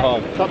 what is it?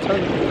 Oh, stop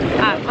telling me.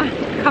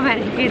 Comment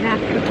if you know.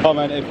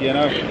 Comment if you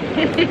know.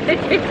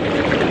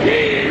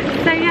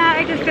 So yeah,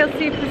 I just feel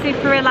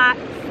super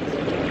relaxed.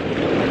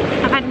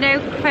 I've had no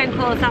phone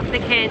calls off the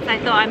kids. I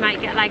thought I might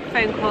get like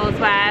phone calls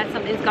where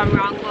something's gone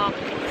wrong or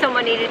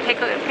someone needed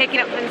picking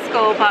up from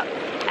school, but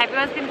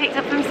everyone's been picked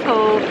up from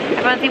school,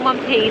 everyone's in one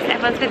piece,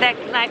 everyone's with their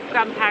like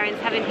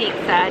grandparents having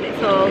pizza, and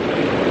it's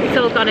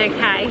all gone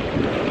okay.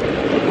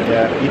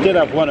 Yeah, you did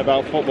have one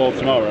about football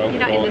tomorrow. You're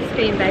not in the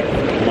screen though.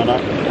 Why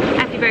not?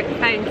 Effie broke the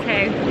phone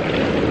too.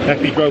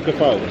 Effie broke a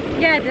phone?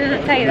 Yeah, didn't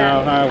I tell you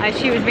that? No, how?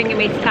 She was ringing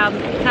me to tell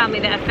me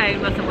that her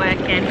phone wasn't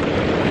working.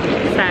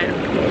 So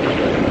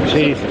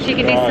Jesus she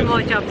can do some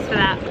more jobs for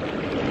that.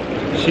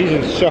 She's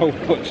in so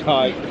much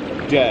like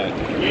debt.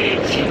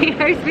 She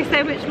owes me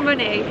so much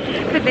money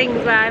for things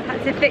where I've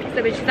had to fix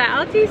them, and she's like,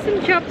 I'll do some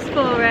jobs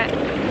for it,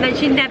 and then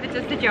she never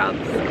does the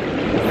jobs.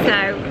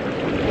 So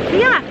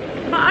yeah,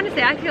 but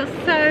honestly I feel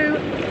so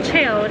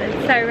chilled and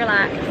so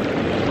relaxed.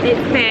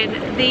 It's been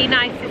the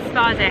nicest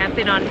spa day I've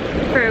been on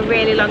for a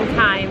really long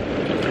time.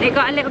 It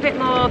got a little bit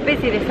more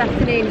busy this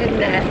afternoon,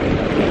 didn't it?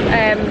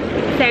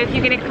 So if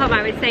you're going to come,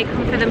 I would say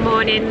come for the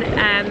morning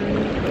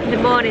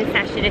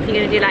session if you're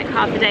going to do like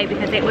half a day,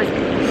 because it was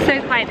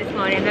so quiet this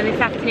morning, and then this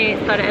afternoon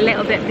it's got a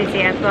little bit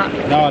busier. But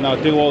no,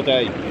 do all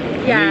day.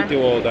 Yeah, you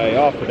do all day.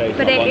 Half a day.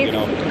 But it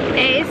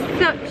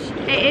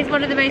is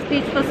one of the most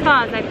beautiful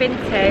spas I've been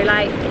to.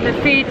 Like the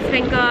food's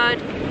been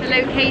good, the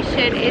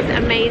location is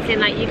amazing.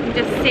 Like you can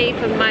just see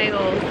for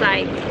miles.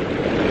 Like,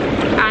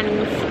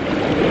 and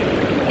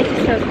it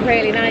just feels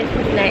really nice,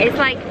 doesn't it? It's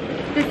like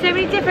there's so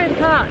many different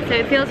parts, so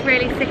it feels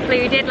really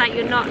secluded, like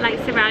you're not like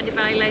surrounded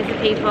by loads of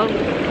people.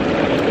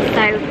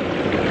 So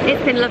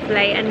it's been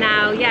lovely, and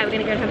now yeah, we're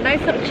gonna go and have a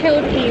nice little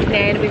chilled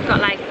evening. We've got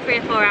like 3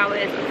 or 4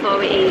 hours before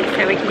we eat,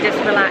 so we can just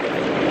relax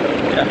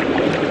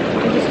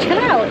and just chill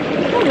out,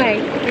 can't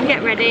we? And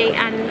get ready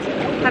and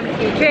have a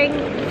few drinks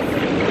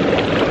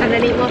and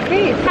then eat more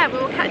food. So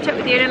we'll catch up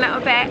with you in a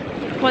little bit.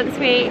 once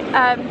we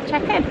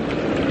check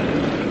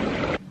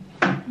in.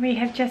 We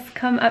have just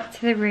come up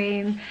to the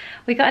room.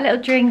 We got a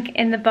little drink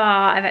in the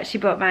bar. I've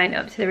actually brought mine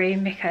up to the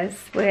room because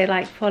we're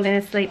like falling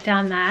asleep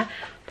down there.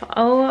 But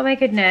oh my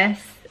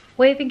goodness,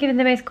 we've been given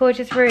the most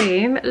gorgeous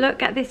room.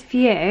 Look at this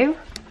view.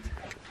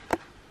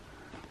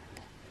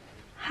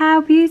 How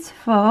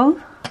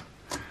beautiful.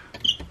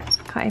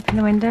 Can't open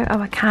the window. Oh,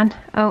 I can.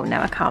 Oh, no,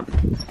 I can't.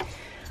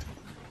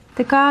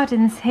 The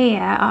gardens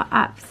here are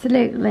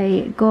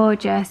absolutely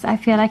gorgeous. I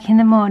feel like in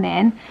the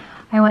morning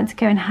I want to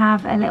go and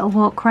have a little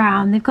walk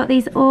around. They've got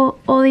these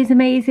all these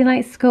amazing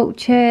like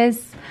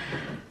sculptures.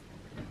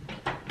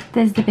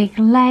 There's the big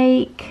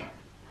lake.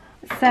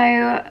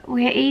 So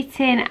we're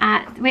eating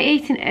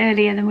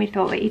earlier than we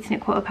thought. We're eating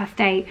at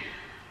 8:15.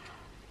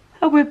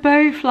 And we're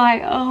both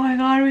like, oh my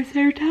god, we're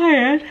so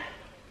tired.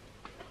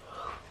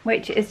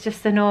 Which is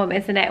just the norm,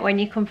 isn't it, when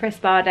you come for a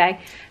spa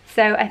day.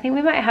 So I think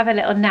we might have a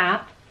little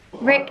nap.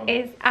 Rick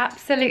is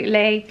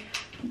absolutely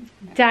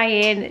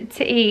dying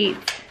to eat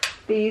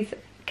these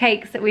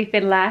cakes that we've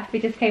been left. We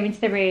just came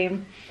into the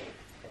room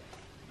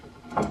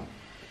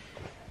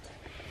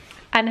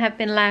and have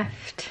been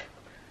left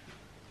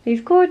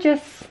these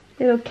gorgeous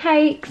little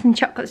cakes and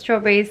chocolate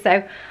strawberries.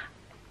 So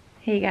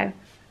here you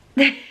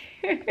go.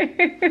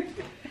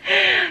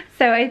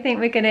 So I think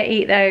we're gonna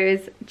eat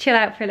those, chill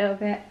out for a little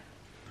bit.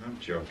 I'm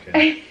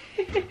joking.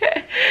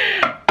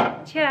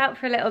 Chill out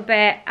for a little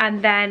bit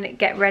and then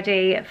get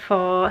ready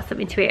for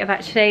something to eat. I've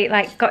actually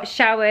like got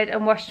showered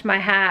and washed my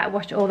hair,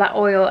 washed all that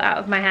oil out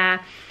of my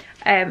hair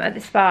at the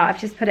spa. I've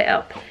just put it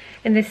up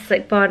in this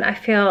slick bun. I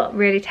feel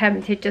really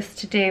tempted just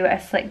to do a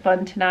slick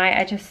bun tonight.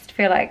 I just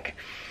feel like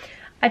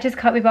I just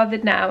can't be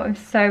bothered now. I'm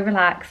so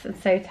relaxed and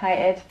so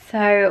tired.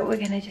 So we're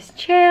gonna just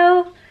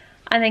chill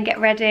and then get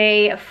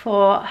ready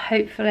for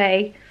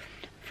hopefully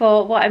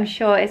for what I'm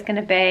sure is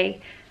gonna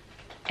be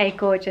a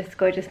gorgeous,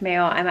 gorgeous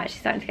meal. I'm actually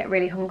starting to get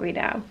really hungry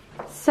now.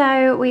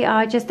 So we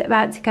are just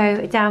about to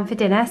go down for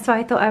dinner. So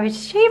I thought I would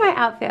show you my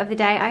outfit of the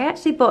day. I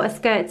actually bought a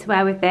skirt to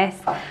wear with this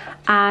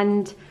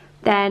and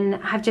then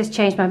have just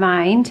changed my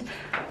mind.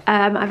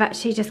 I've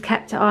actually just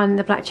kept on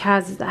the black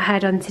trousers that I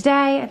had on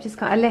today. I've just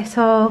got a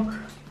little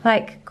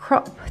like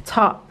crop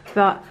top,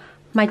 but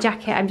my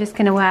jacket I'm just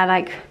gonna wear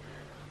like,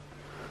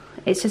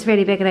 it's just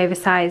really big and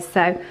oversized.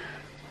 So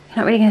you're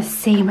not really going to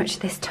see much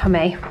of this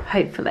tummy,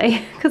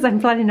 hopefully, because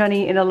I'm planning on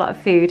eating a lot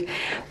of food.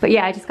 But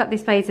yeah, I just got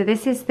this blazer.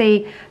 This is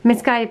the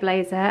Misguided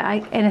blazer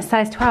in a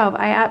size 12.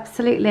 I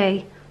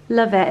absolutely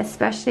love it,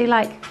 especially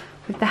like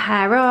with the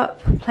hair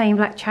up, plain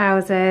black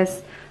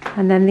trousers.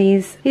 And then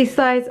these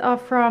sides are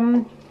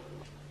from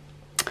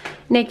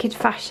Naked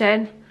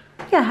Fashion.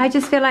 Yeah, I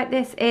just feel like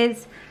this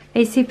is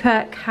a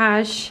super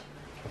cash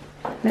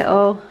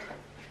little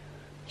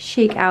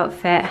chic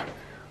outfit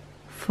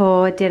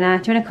for dinner.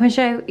 Do you want to come and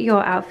show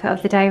your outfit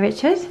of the day,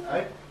 Richard?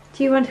 Hey?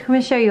 Do you want to come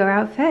and show your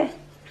outfit?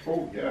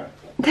 Oh yeah.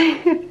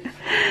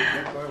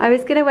 I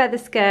was going to wear the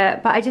skirt,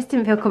 but I just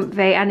didn't feel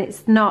comfy and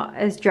it's not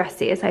as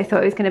dressy as I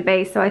thought it was going to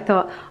be. So I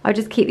thought I'll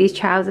just keep these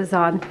trousers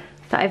on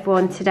that I've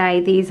worn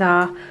today. These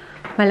are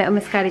my little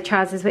Misguided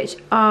trousers, which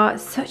are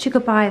such a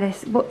good buy.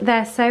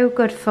 They're so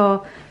good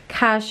for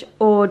cash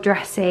or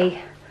dressy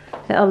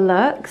little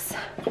looks.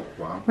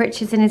 Wow.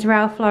 Richard's in his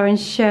Ralph Lauren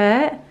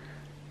shirt.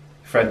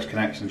 French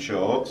Connection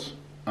shorts,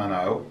 I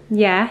know.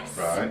 Yes.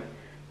 Right.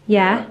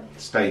 Yeah.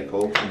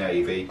 Staple,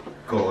 navy,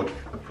 good,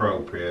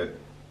 appropriate,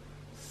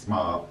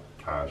 smart,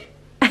 cash.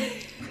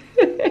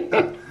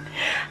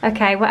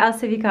 Okay, what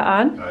else have you got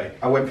on? Right.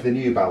 I went for the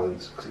New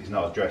Balance because it's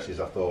not as dressy as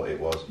I thought it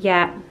was.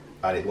 Yeah.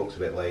 And it looks a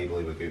bit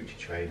labelly with Gucci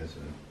trainers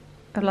and...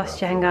 I've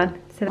lost you, hang on.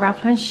 So the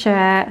Ralph Lauren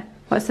shirt.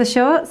 What's the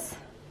shorts?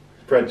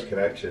 French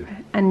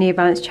Connection. And New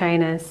Balance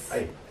trainers.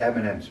 Hey,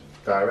 M&M's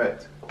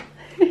direct.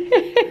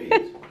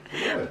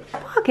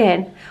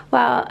 Bargain.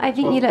 Well, I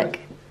think you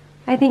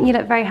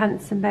look very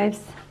handsome, babes.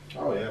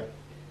 Oh yeah.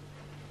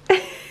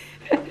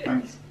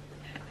 Thanks.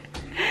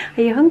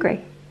 Are you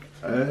hungry?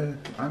 I'm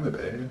a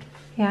bit.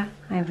 Yeah,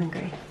 I'm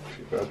hungry.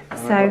 And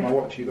So, I got my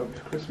watch you got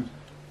for Christmas.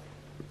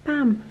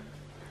 Bam.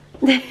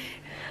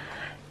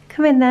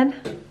 Come in then.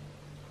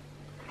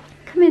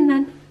 Come in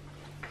then.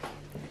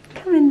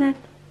 Come in then.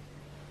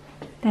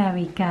 There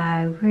we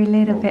go. We're a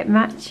little bit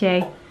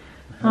matchy,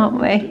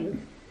 aren't we?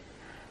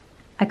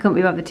 I couldn't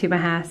be bothered to my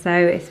hair, so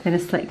it's been a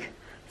slick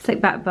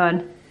back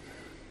bun.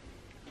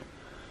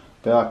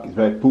 I feel like it's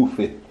very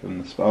poofy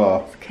from the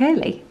spa. It's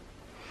curly.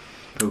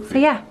 Poofy. So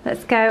yeah,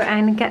 let's go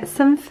and get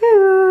some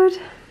food.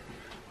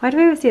 Why do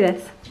we always do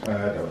this? I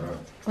don't know.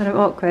 When I'm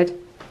awkward.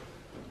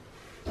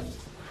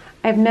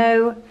 I have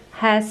no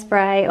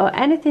hairspray or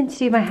anything to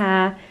do my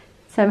hair,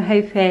 so I'm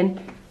hoping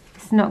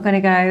it's not going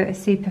to go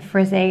super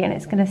frizzy and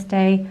it's going to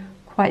stay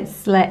quite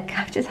slick.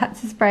 I've just had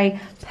to spray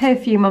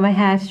perfume on my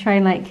hair to try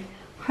and like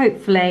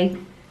hopefully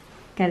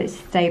get it to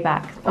stay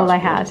back. That's all I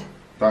had.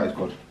 That is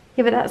good.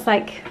 Yeah, but that's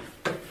like,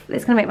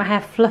 it's going to make my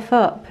hair fluff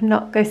up,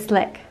 not go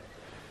slick.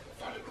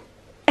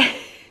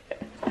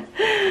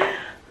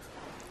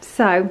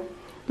 So,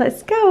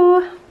 let's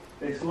go.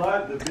 It's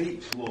like the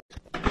beach look.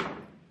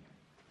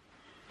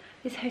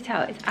 This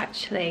hotel is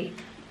actually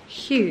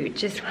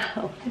huge as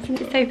well.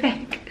 Isn't it so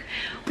big?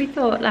 We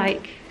thought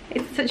like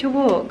it's such a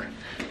walk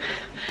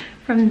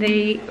from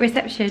the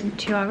reception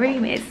to our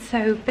room. It's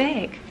so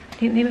big. I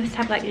think they must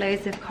have like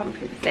loads of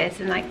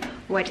conferences and like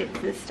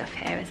weddings and stuff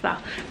here as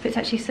well. But it's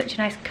actually such a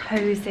nice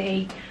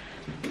cozy,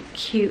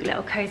 cute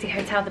little cozy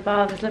hotel. The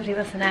bar was lovely,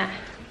 wasn't it?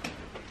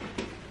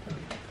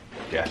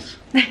 Yes.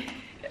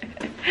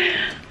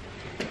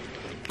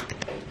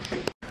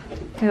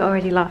 We're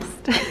already lost.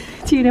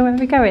 Do you know where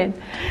we're going?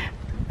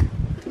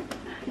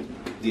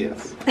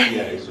 Yes. Yeah,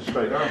 it's a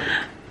straight on.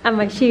 And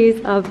my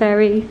shoes are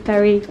very,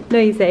 very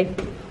noisy.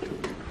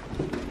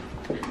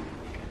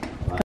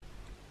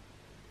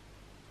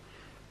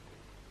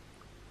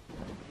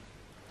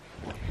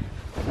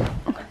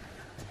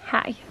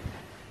 Hi.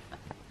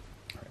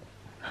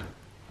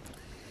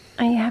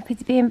 Are you happy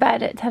to be in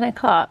bed at 10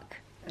 o'clock?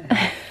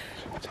 I'm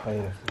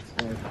tired.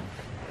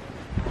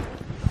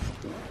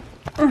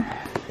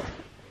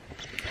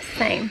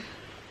 Same.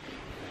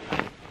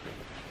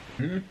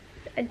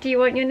 Do you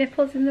want your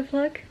nipples in the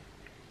vlog?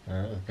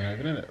 I've been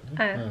having it.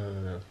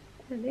 Oh.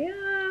 There they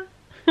are.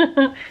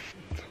 I'm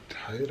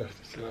tired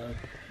after today.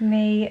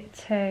 Me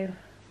too.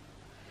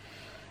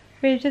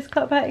 We just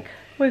got back.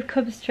 We've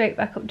come straight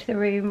back up to the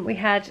room. We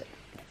had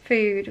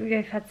food. We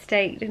both had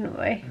steak, didn't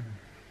we?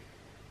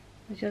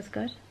 Was yours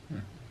good?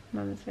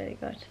 Mum's really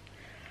good.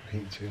 I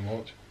eat too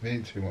much. I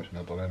eat too much and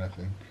I've done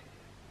anything.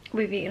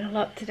 We've eaten a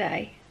lot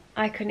today.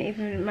 I couldn't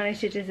even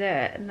manage a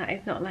dessert, and that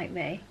is not like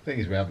me. The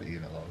thing is, we haven't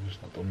eaten a lot, we've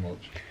just not done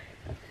much.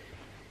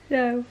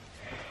 No.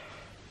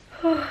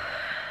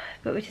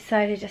 But we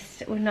decided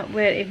we're not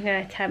even going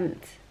to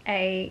attempt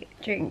a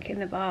drink in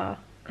the bar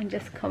and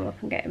just come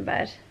up and get in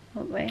bed,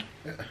 won't we?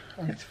 Yeah,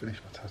 I need to finish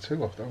my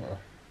tattoo off, don't I?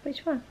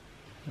 Which one?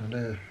 I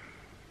do.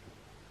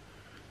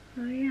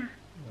 Oh yeah.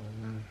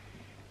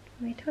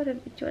 We told him,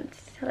 do you want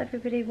to tell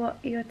everybody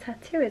what your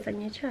tattoo is on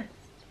your chest?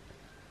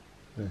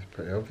 It's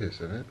pretty obvious,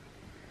 isn't it?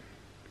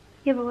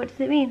 Yeah, but what does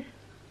it mean?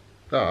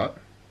 That?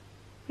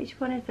 Which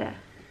one is it? That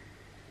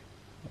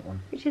one.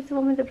 Which is the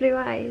one with the blue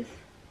eyes?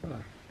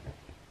 Oh.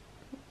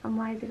 And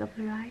why has it got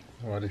blue eyes?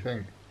 What do you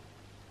think?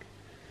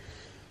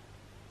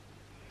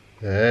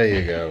 There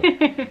you go.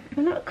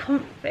 I'm not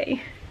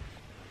comfy.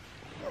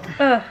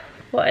 Oh,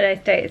 what a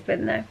nice day it's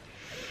been though.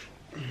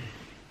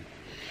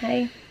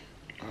 Hey.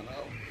 I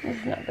know. This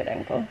is not a good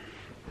angle.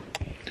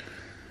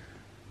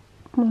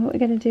 Well, what we're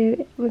going to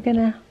do,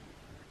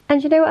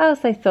 and you know what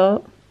else I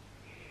thought?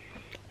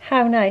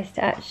 How nice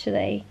to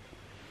actually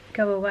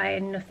go away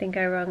and nothing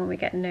go wrong and we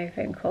get no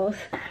phone calls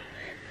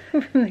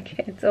from the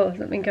kids or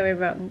something going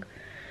wrong.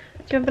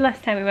 Do you remember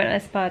last time we went on a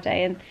spa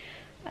day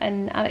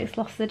and Alex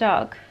lost the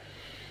dog?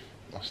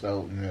 Lost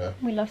Elton,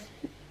 yeah.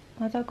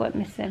 Our dog went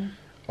missing.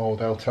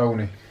 Old El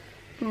Tony.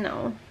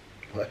 No.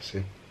 Let's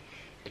see.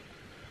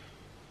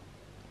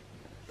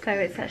 So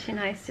it's actually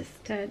nice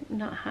just to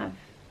not have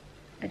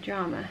a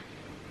drama,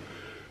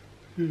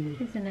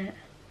 isn't it?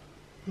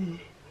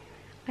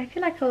 I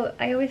feel like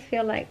I always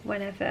feel like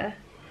whenever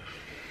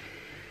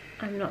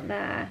I'm not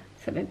there,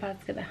 something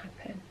bad's gonna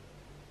happen.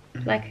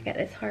 Like I get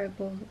this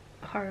horrible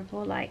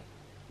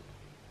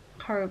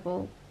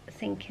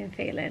sinking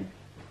feeling.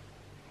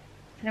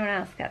 Does anyone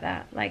else get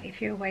that? Like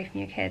if you're away from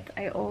your kids,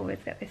 I always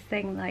get this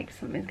thing like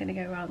something's gonna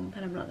go wrong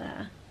and I'm not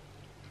there.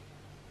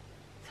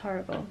 It's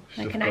horrible.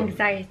 Like an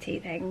anxiety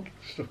thing.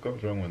 Stuff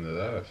goes wrong when they're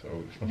there,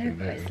 so it's nothing new.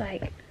 No, but it's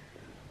like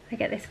I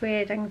get this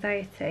weird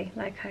anxiety,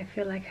 like I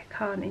feel like I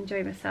can't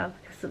enjoy myself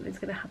because something's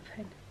going to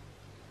happen.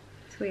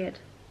 It's weird.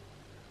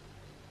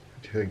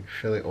 Do you think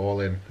fill it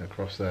all in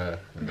across there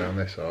and down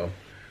this arm?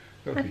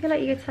 I feel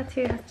like your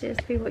tattoo has to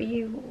just be what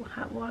you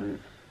want.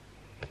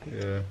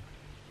 Yeah.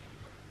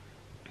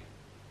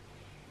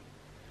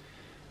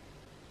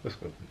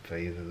 Just got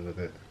phases with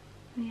it.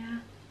 Yeah.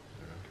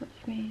 What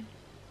do you mean?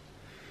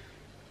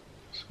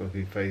 Just got a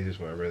few phases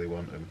where I really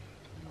want them.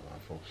 I'm not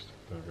that fussed,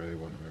 but I really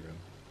want them again.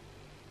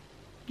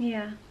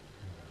 Yeah.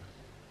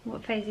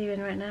 What phase are you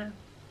in right now?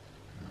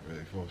 Not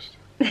really fussed.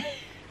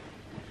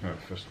 Not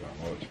fussed that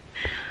much.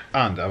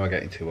 And am I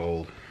getting too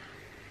old?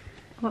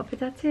 What, for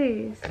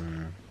tattoos?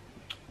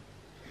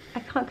 I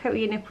can't cope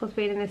with your nipples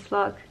being in this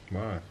vlog.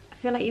 Why? I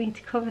feel like you need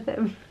to cover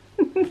them.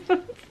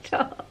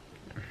 Stop.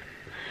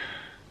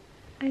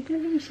 I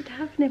don't think you should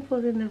have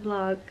nipples in the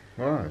vlog.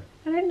 Why?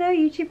 I don't know,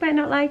 YouTube might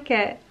not like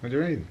it. What do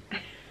you mean?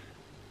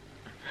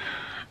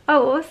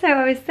 Oh, also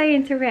I was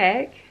saying to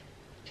Rick,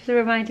 just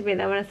reminded me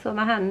that when I saw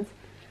my hands,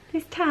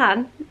 this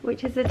tan,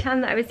 which is the tan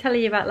that I was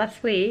telling you about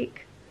last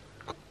week,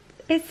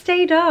 it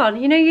stayed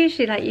on. You know,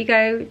 usually like you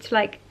go to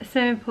like a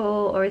swimming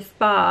pool or a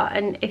spa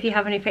and if you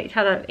have any fake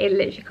tan on, it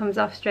literally comes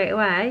off straight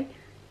away.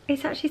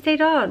 It's actually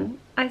stayed on.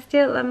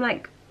 I'm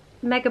like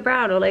mega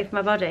brown all over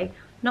my body.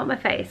 Not my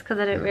face, because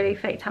I don't really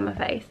fake tan my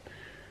face.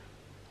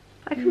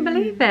 But I couldn't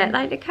believe it.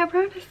 Like, look how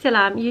brown I still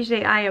am.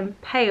 Usually I am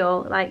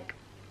pale, like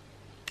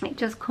it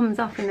just comes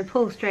off in the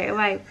pool straight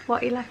away.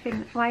 What are you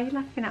laughing? Why are you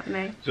laughing at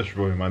me? Just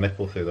rubbing my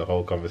nipple through the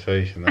whole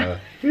conversation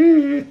there.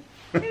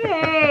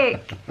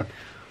 Rick!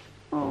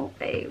 Oh,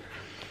 babe.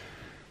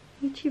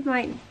 YouTube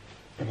might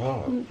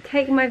What?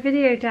 Taking my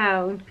video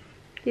down.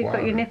 You've Why?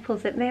 got your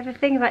nipples in. They have a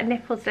thing about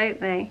nipples, don't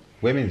they?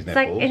 Women's It's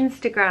nipples? like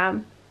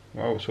Instagram.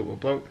 Wow, what's up with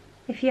bloke?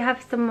 If you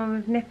have someone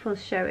with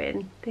nipples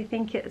showing, they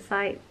think it's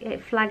like,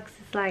 it flags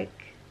as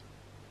like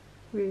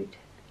rude.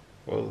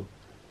 Well,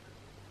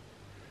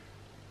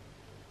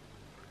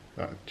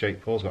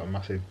 Jake Paul's got a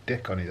massive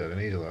dick on his head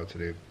and he's allowed to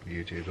do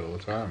YouTubes all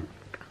the time.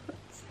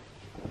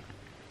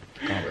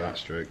 Can't be that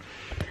strict.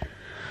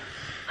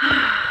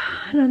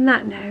 And on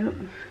that note,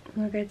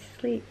 we'll go to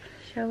sleep,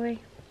 shall we?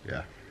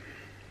 Yeah.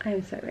 I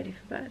am so ready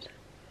for bed.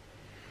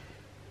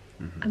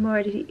 I'm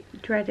already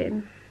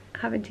dreading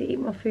having to eat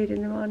more food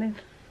in the morning.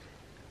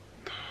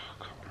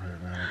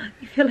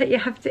 You feel like you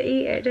have to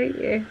eat it, don't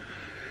you?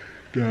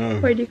 No.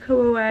 When you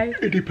come away.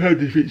 It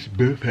depends if it's a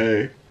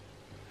buffet.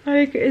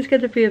 I think it's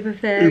going to be a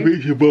buffet. If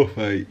it's a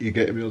buffet, you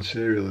get me on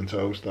cereal and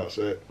toast, that's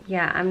it.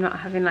 Yeah, I'm not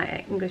having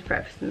like English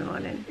breakfast in the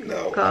morning.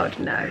 No. God,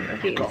 no.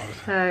 I've eaten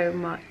so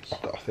much.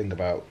 I've got to think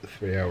about the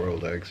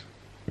 3-hour-old eggs.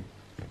 Do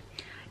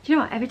you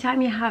know what? Every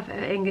time you have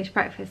an English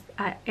breakfast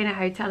in a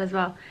hotel as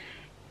well,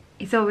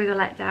 it's always a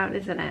letdown,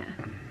 isn't it?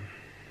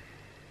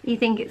 You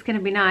think it's going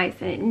to be nice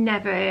and it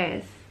never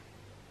is.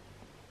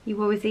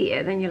 You always eat it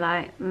and then you're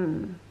like,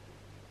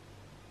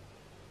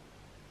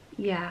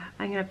 yeah,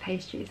 I'm going to have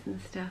pastries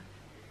and stuff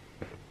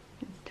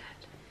instead.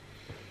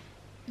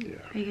 Yeah.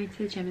 Are you going to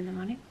the gym in the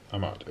morning? I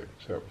might do,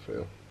 see how I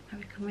feel. I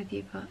would come with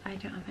you, but I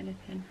don't have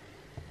anything.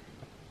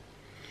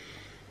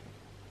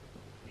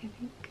 I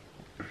think.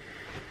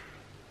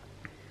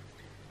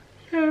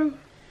 So,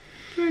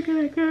 we're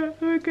gonna go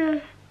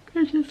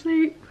to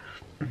sleep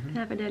and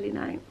have an early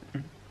night.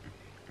 And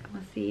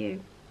we'll see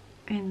you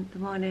in the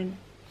morning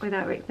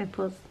without Rick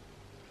nipples.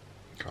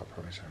 Can't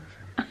promise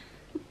anything.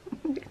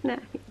 Good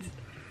night.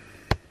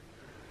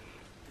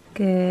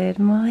 Good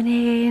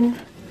morning.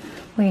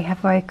 We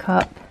have woke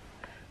up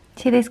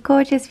to this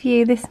gorgeous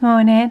view this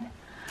morning.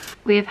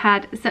 We've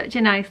had such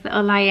a nice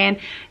little lie-in.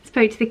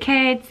 Spoke to the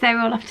kids, they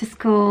were all off to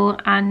school,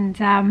 and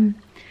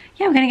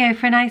yeah, we're gonna go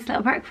for a nice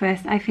little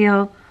breakfast. I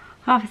feel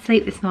half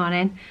asleep this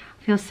morning.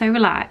 I feel so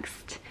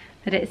relaxed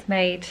that it's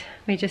made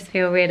me just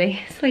feel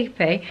really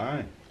sleepy.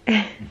 Hi.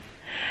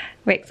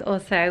 Rick's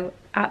also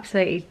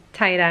absolutely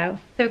tired out.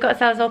 So we've got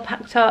ourselves all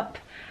packed up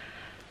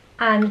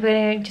and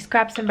we're gonna just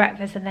grab some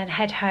breakfast and then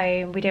head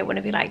home. We don't want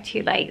to be like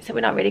too late, so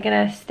we're not really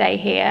gonna stay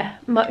here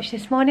much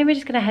this morning. We're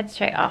just gonna head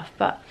straight off,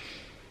 but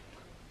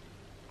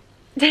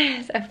so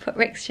I've put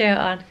Rick's shirt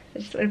on. I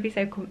just want to be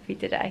so comfy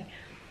today.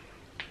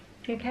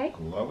 You okay?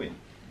 Glowing.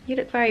 You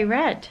look very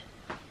red.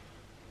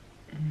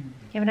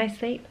 You have a nice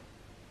sleep?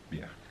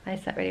 Yeah. I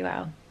slept really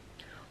well.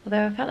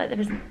 Although I felt like there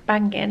was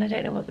banging. I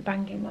don't know what the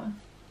banging was.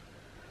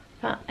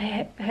 But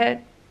I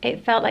heard,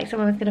 it felt like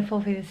someone was going to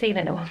fall through the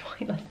ceiling at one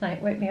point last night.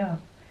 It woke me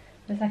up.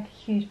 It was like a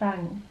huge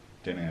bang.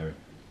 Didn't hear it.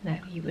 No,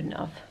 you wouldn't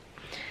have.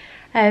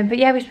 But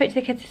yeah, we spoke to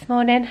the kids this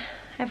morning.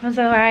 Everyone's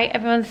alright.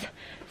 Everyone's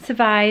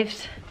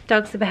survived.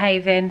 Dogs are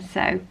behaving,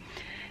 so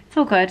it's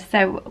all good.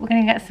 So we're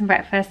going to get some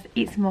breakfast,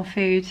 eat some more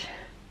food. Do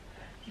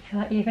you feel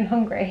like you're even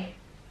hungry?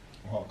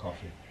 Hot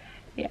coffee.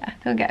 Yeah,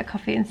 go and get a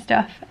coffee and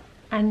stuff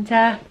and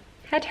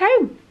head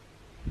home.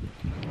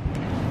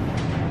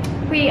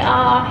 We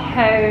are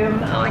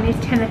home. Oh, I need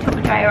to turn the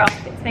tumble dryer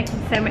off. It's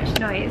making so much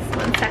noise.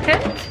 1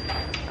 second.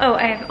 Oh,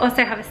 I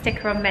also have a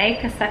sticker on me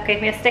because that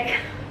gave me a sticker.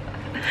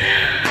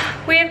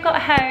 We have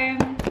got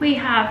home. We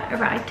have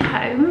arrived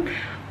home.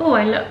 Oh,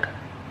 I look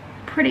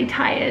pretty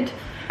tired.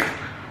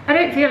 I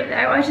don't feel it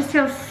though. I just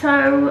feel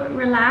so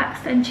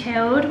relaxed and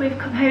chilled. We've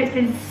come home. It's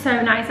been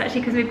so nice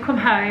actually because we've come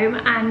home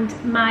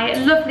and my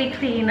lovely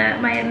cleaner,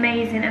 my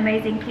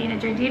amazing cleaner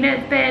Georgina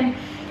has been,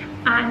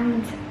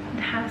 and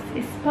the house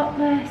is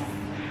spotless.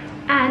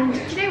 And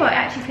do you know what? It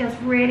actually feels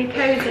really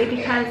cozy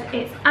because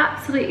it's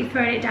absolutely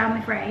thrown it down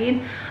with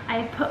rain.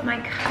 I've put my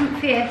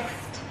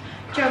comfiest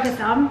joggers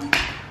on,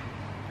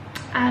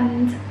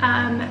 and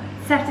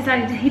Seth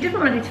decided he doesn't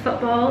want to go to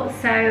football,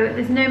 so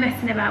there's no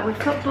messing about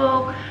with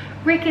football.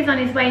 Rick is on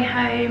his way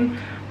home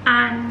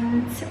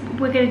and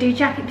we're going to do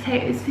jacket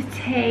potatoes for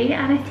tea,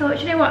 and I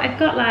thought, you know what, I've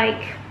got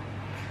like,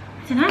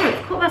 I don't know,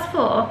 it's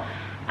 4:15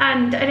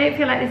 and I don't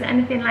feel like there's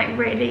anything like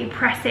really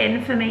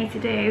pressing for me to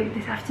do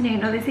this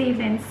afternoon or this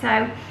evening, so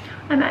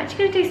I'm actually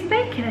going to do some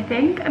baking. I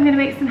think I'm going to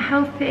make some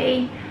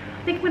healthy,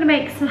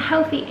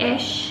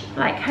 healthy-ish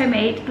like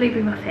homemade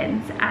blueberry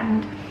muffins,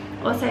 and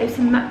also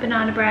some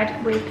banana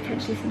bread with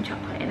potentially some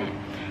chocolate in it,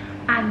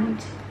 and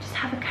just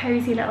have a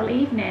cozy little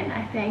evening.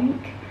 I think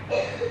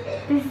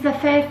this is the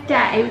first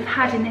day we've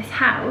had in this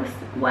house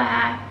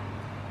where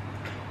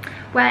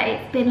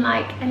it's been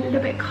like a little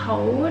bit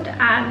cold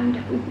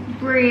and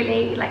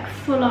really like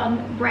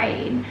full-on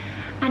rain,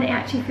 and it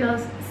actually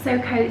feels so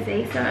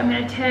cozy. So I'm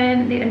going to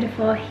turn the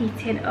underfloor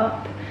heating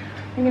up.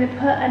 I'm going to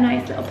put a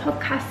nice little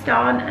podcast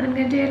on, and I'm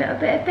going to do a little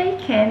bit of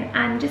baking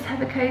and just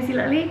have a cozy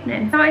little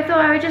evening. So I thought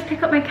I would just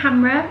pick up my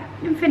camera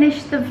and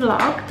finish the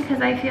vlog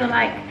because I feel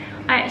like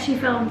I actually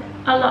filmed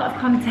a lot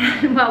of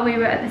content while we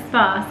were at the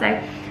spa. So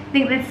I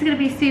think this is going to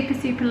be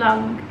super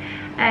long.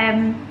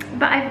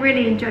 but I've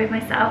really enjoyed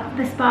myself.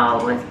 The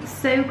spa was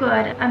so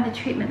good and the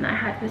treatment that I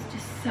had was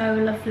just so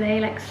lovely,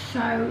 like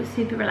so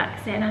super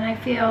relaxing, and I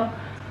feel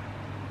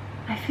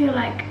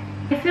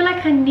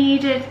like I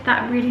needed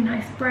that really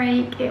nice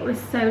break. It was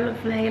so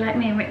lovely. Like,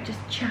 me and Rick just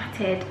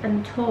chatted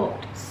and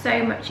talked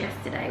so much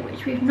yesterday,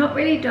 which we've not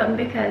really done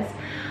because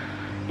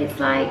it's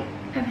like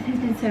everything's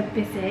been so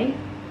busy.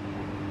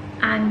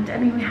 And I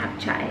mean, we have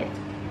chatted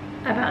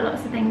about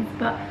lots of things,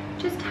 but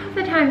just to have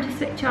the time to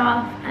switch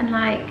off and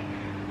like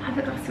have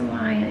a glass of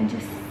wine and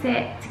just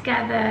sit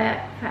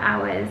together for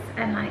hours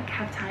and like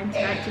have time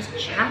to like just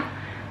chat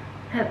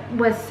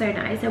was so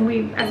nice. And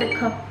we as a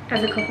couple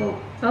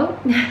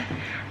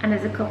and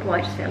as a couple,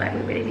 I just feel like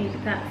we really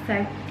needed that,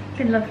 so it's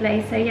been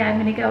lovely. So yeah, I'm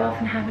gonna go off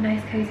and have a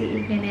nice cozy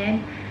evening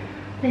in,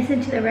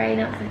 listen to the rain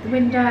outside the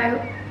window,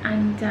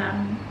 and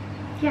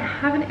yeah,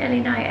 have an early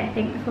night I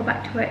think before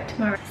back to work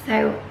tomorrow.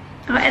 So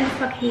I'll end the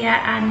vlog here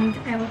and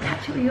I will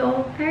catch up with you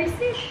all very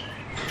soon.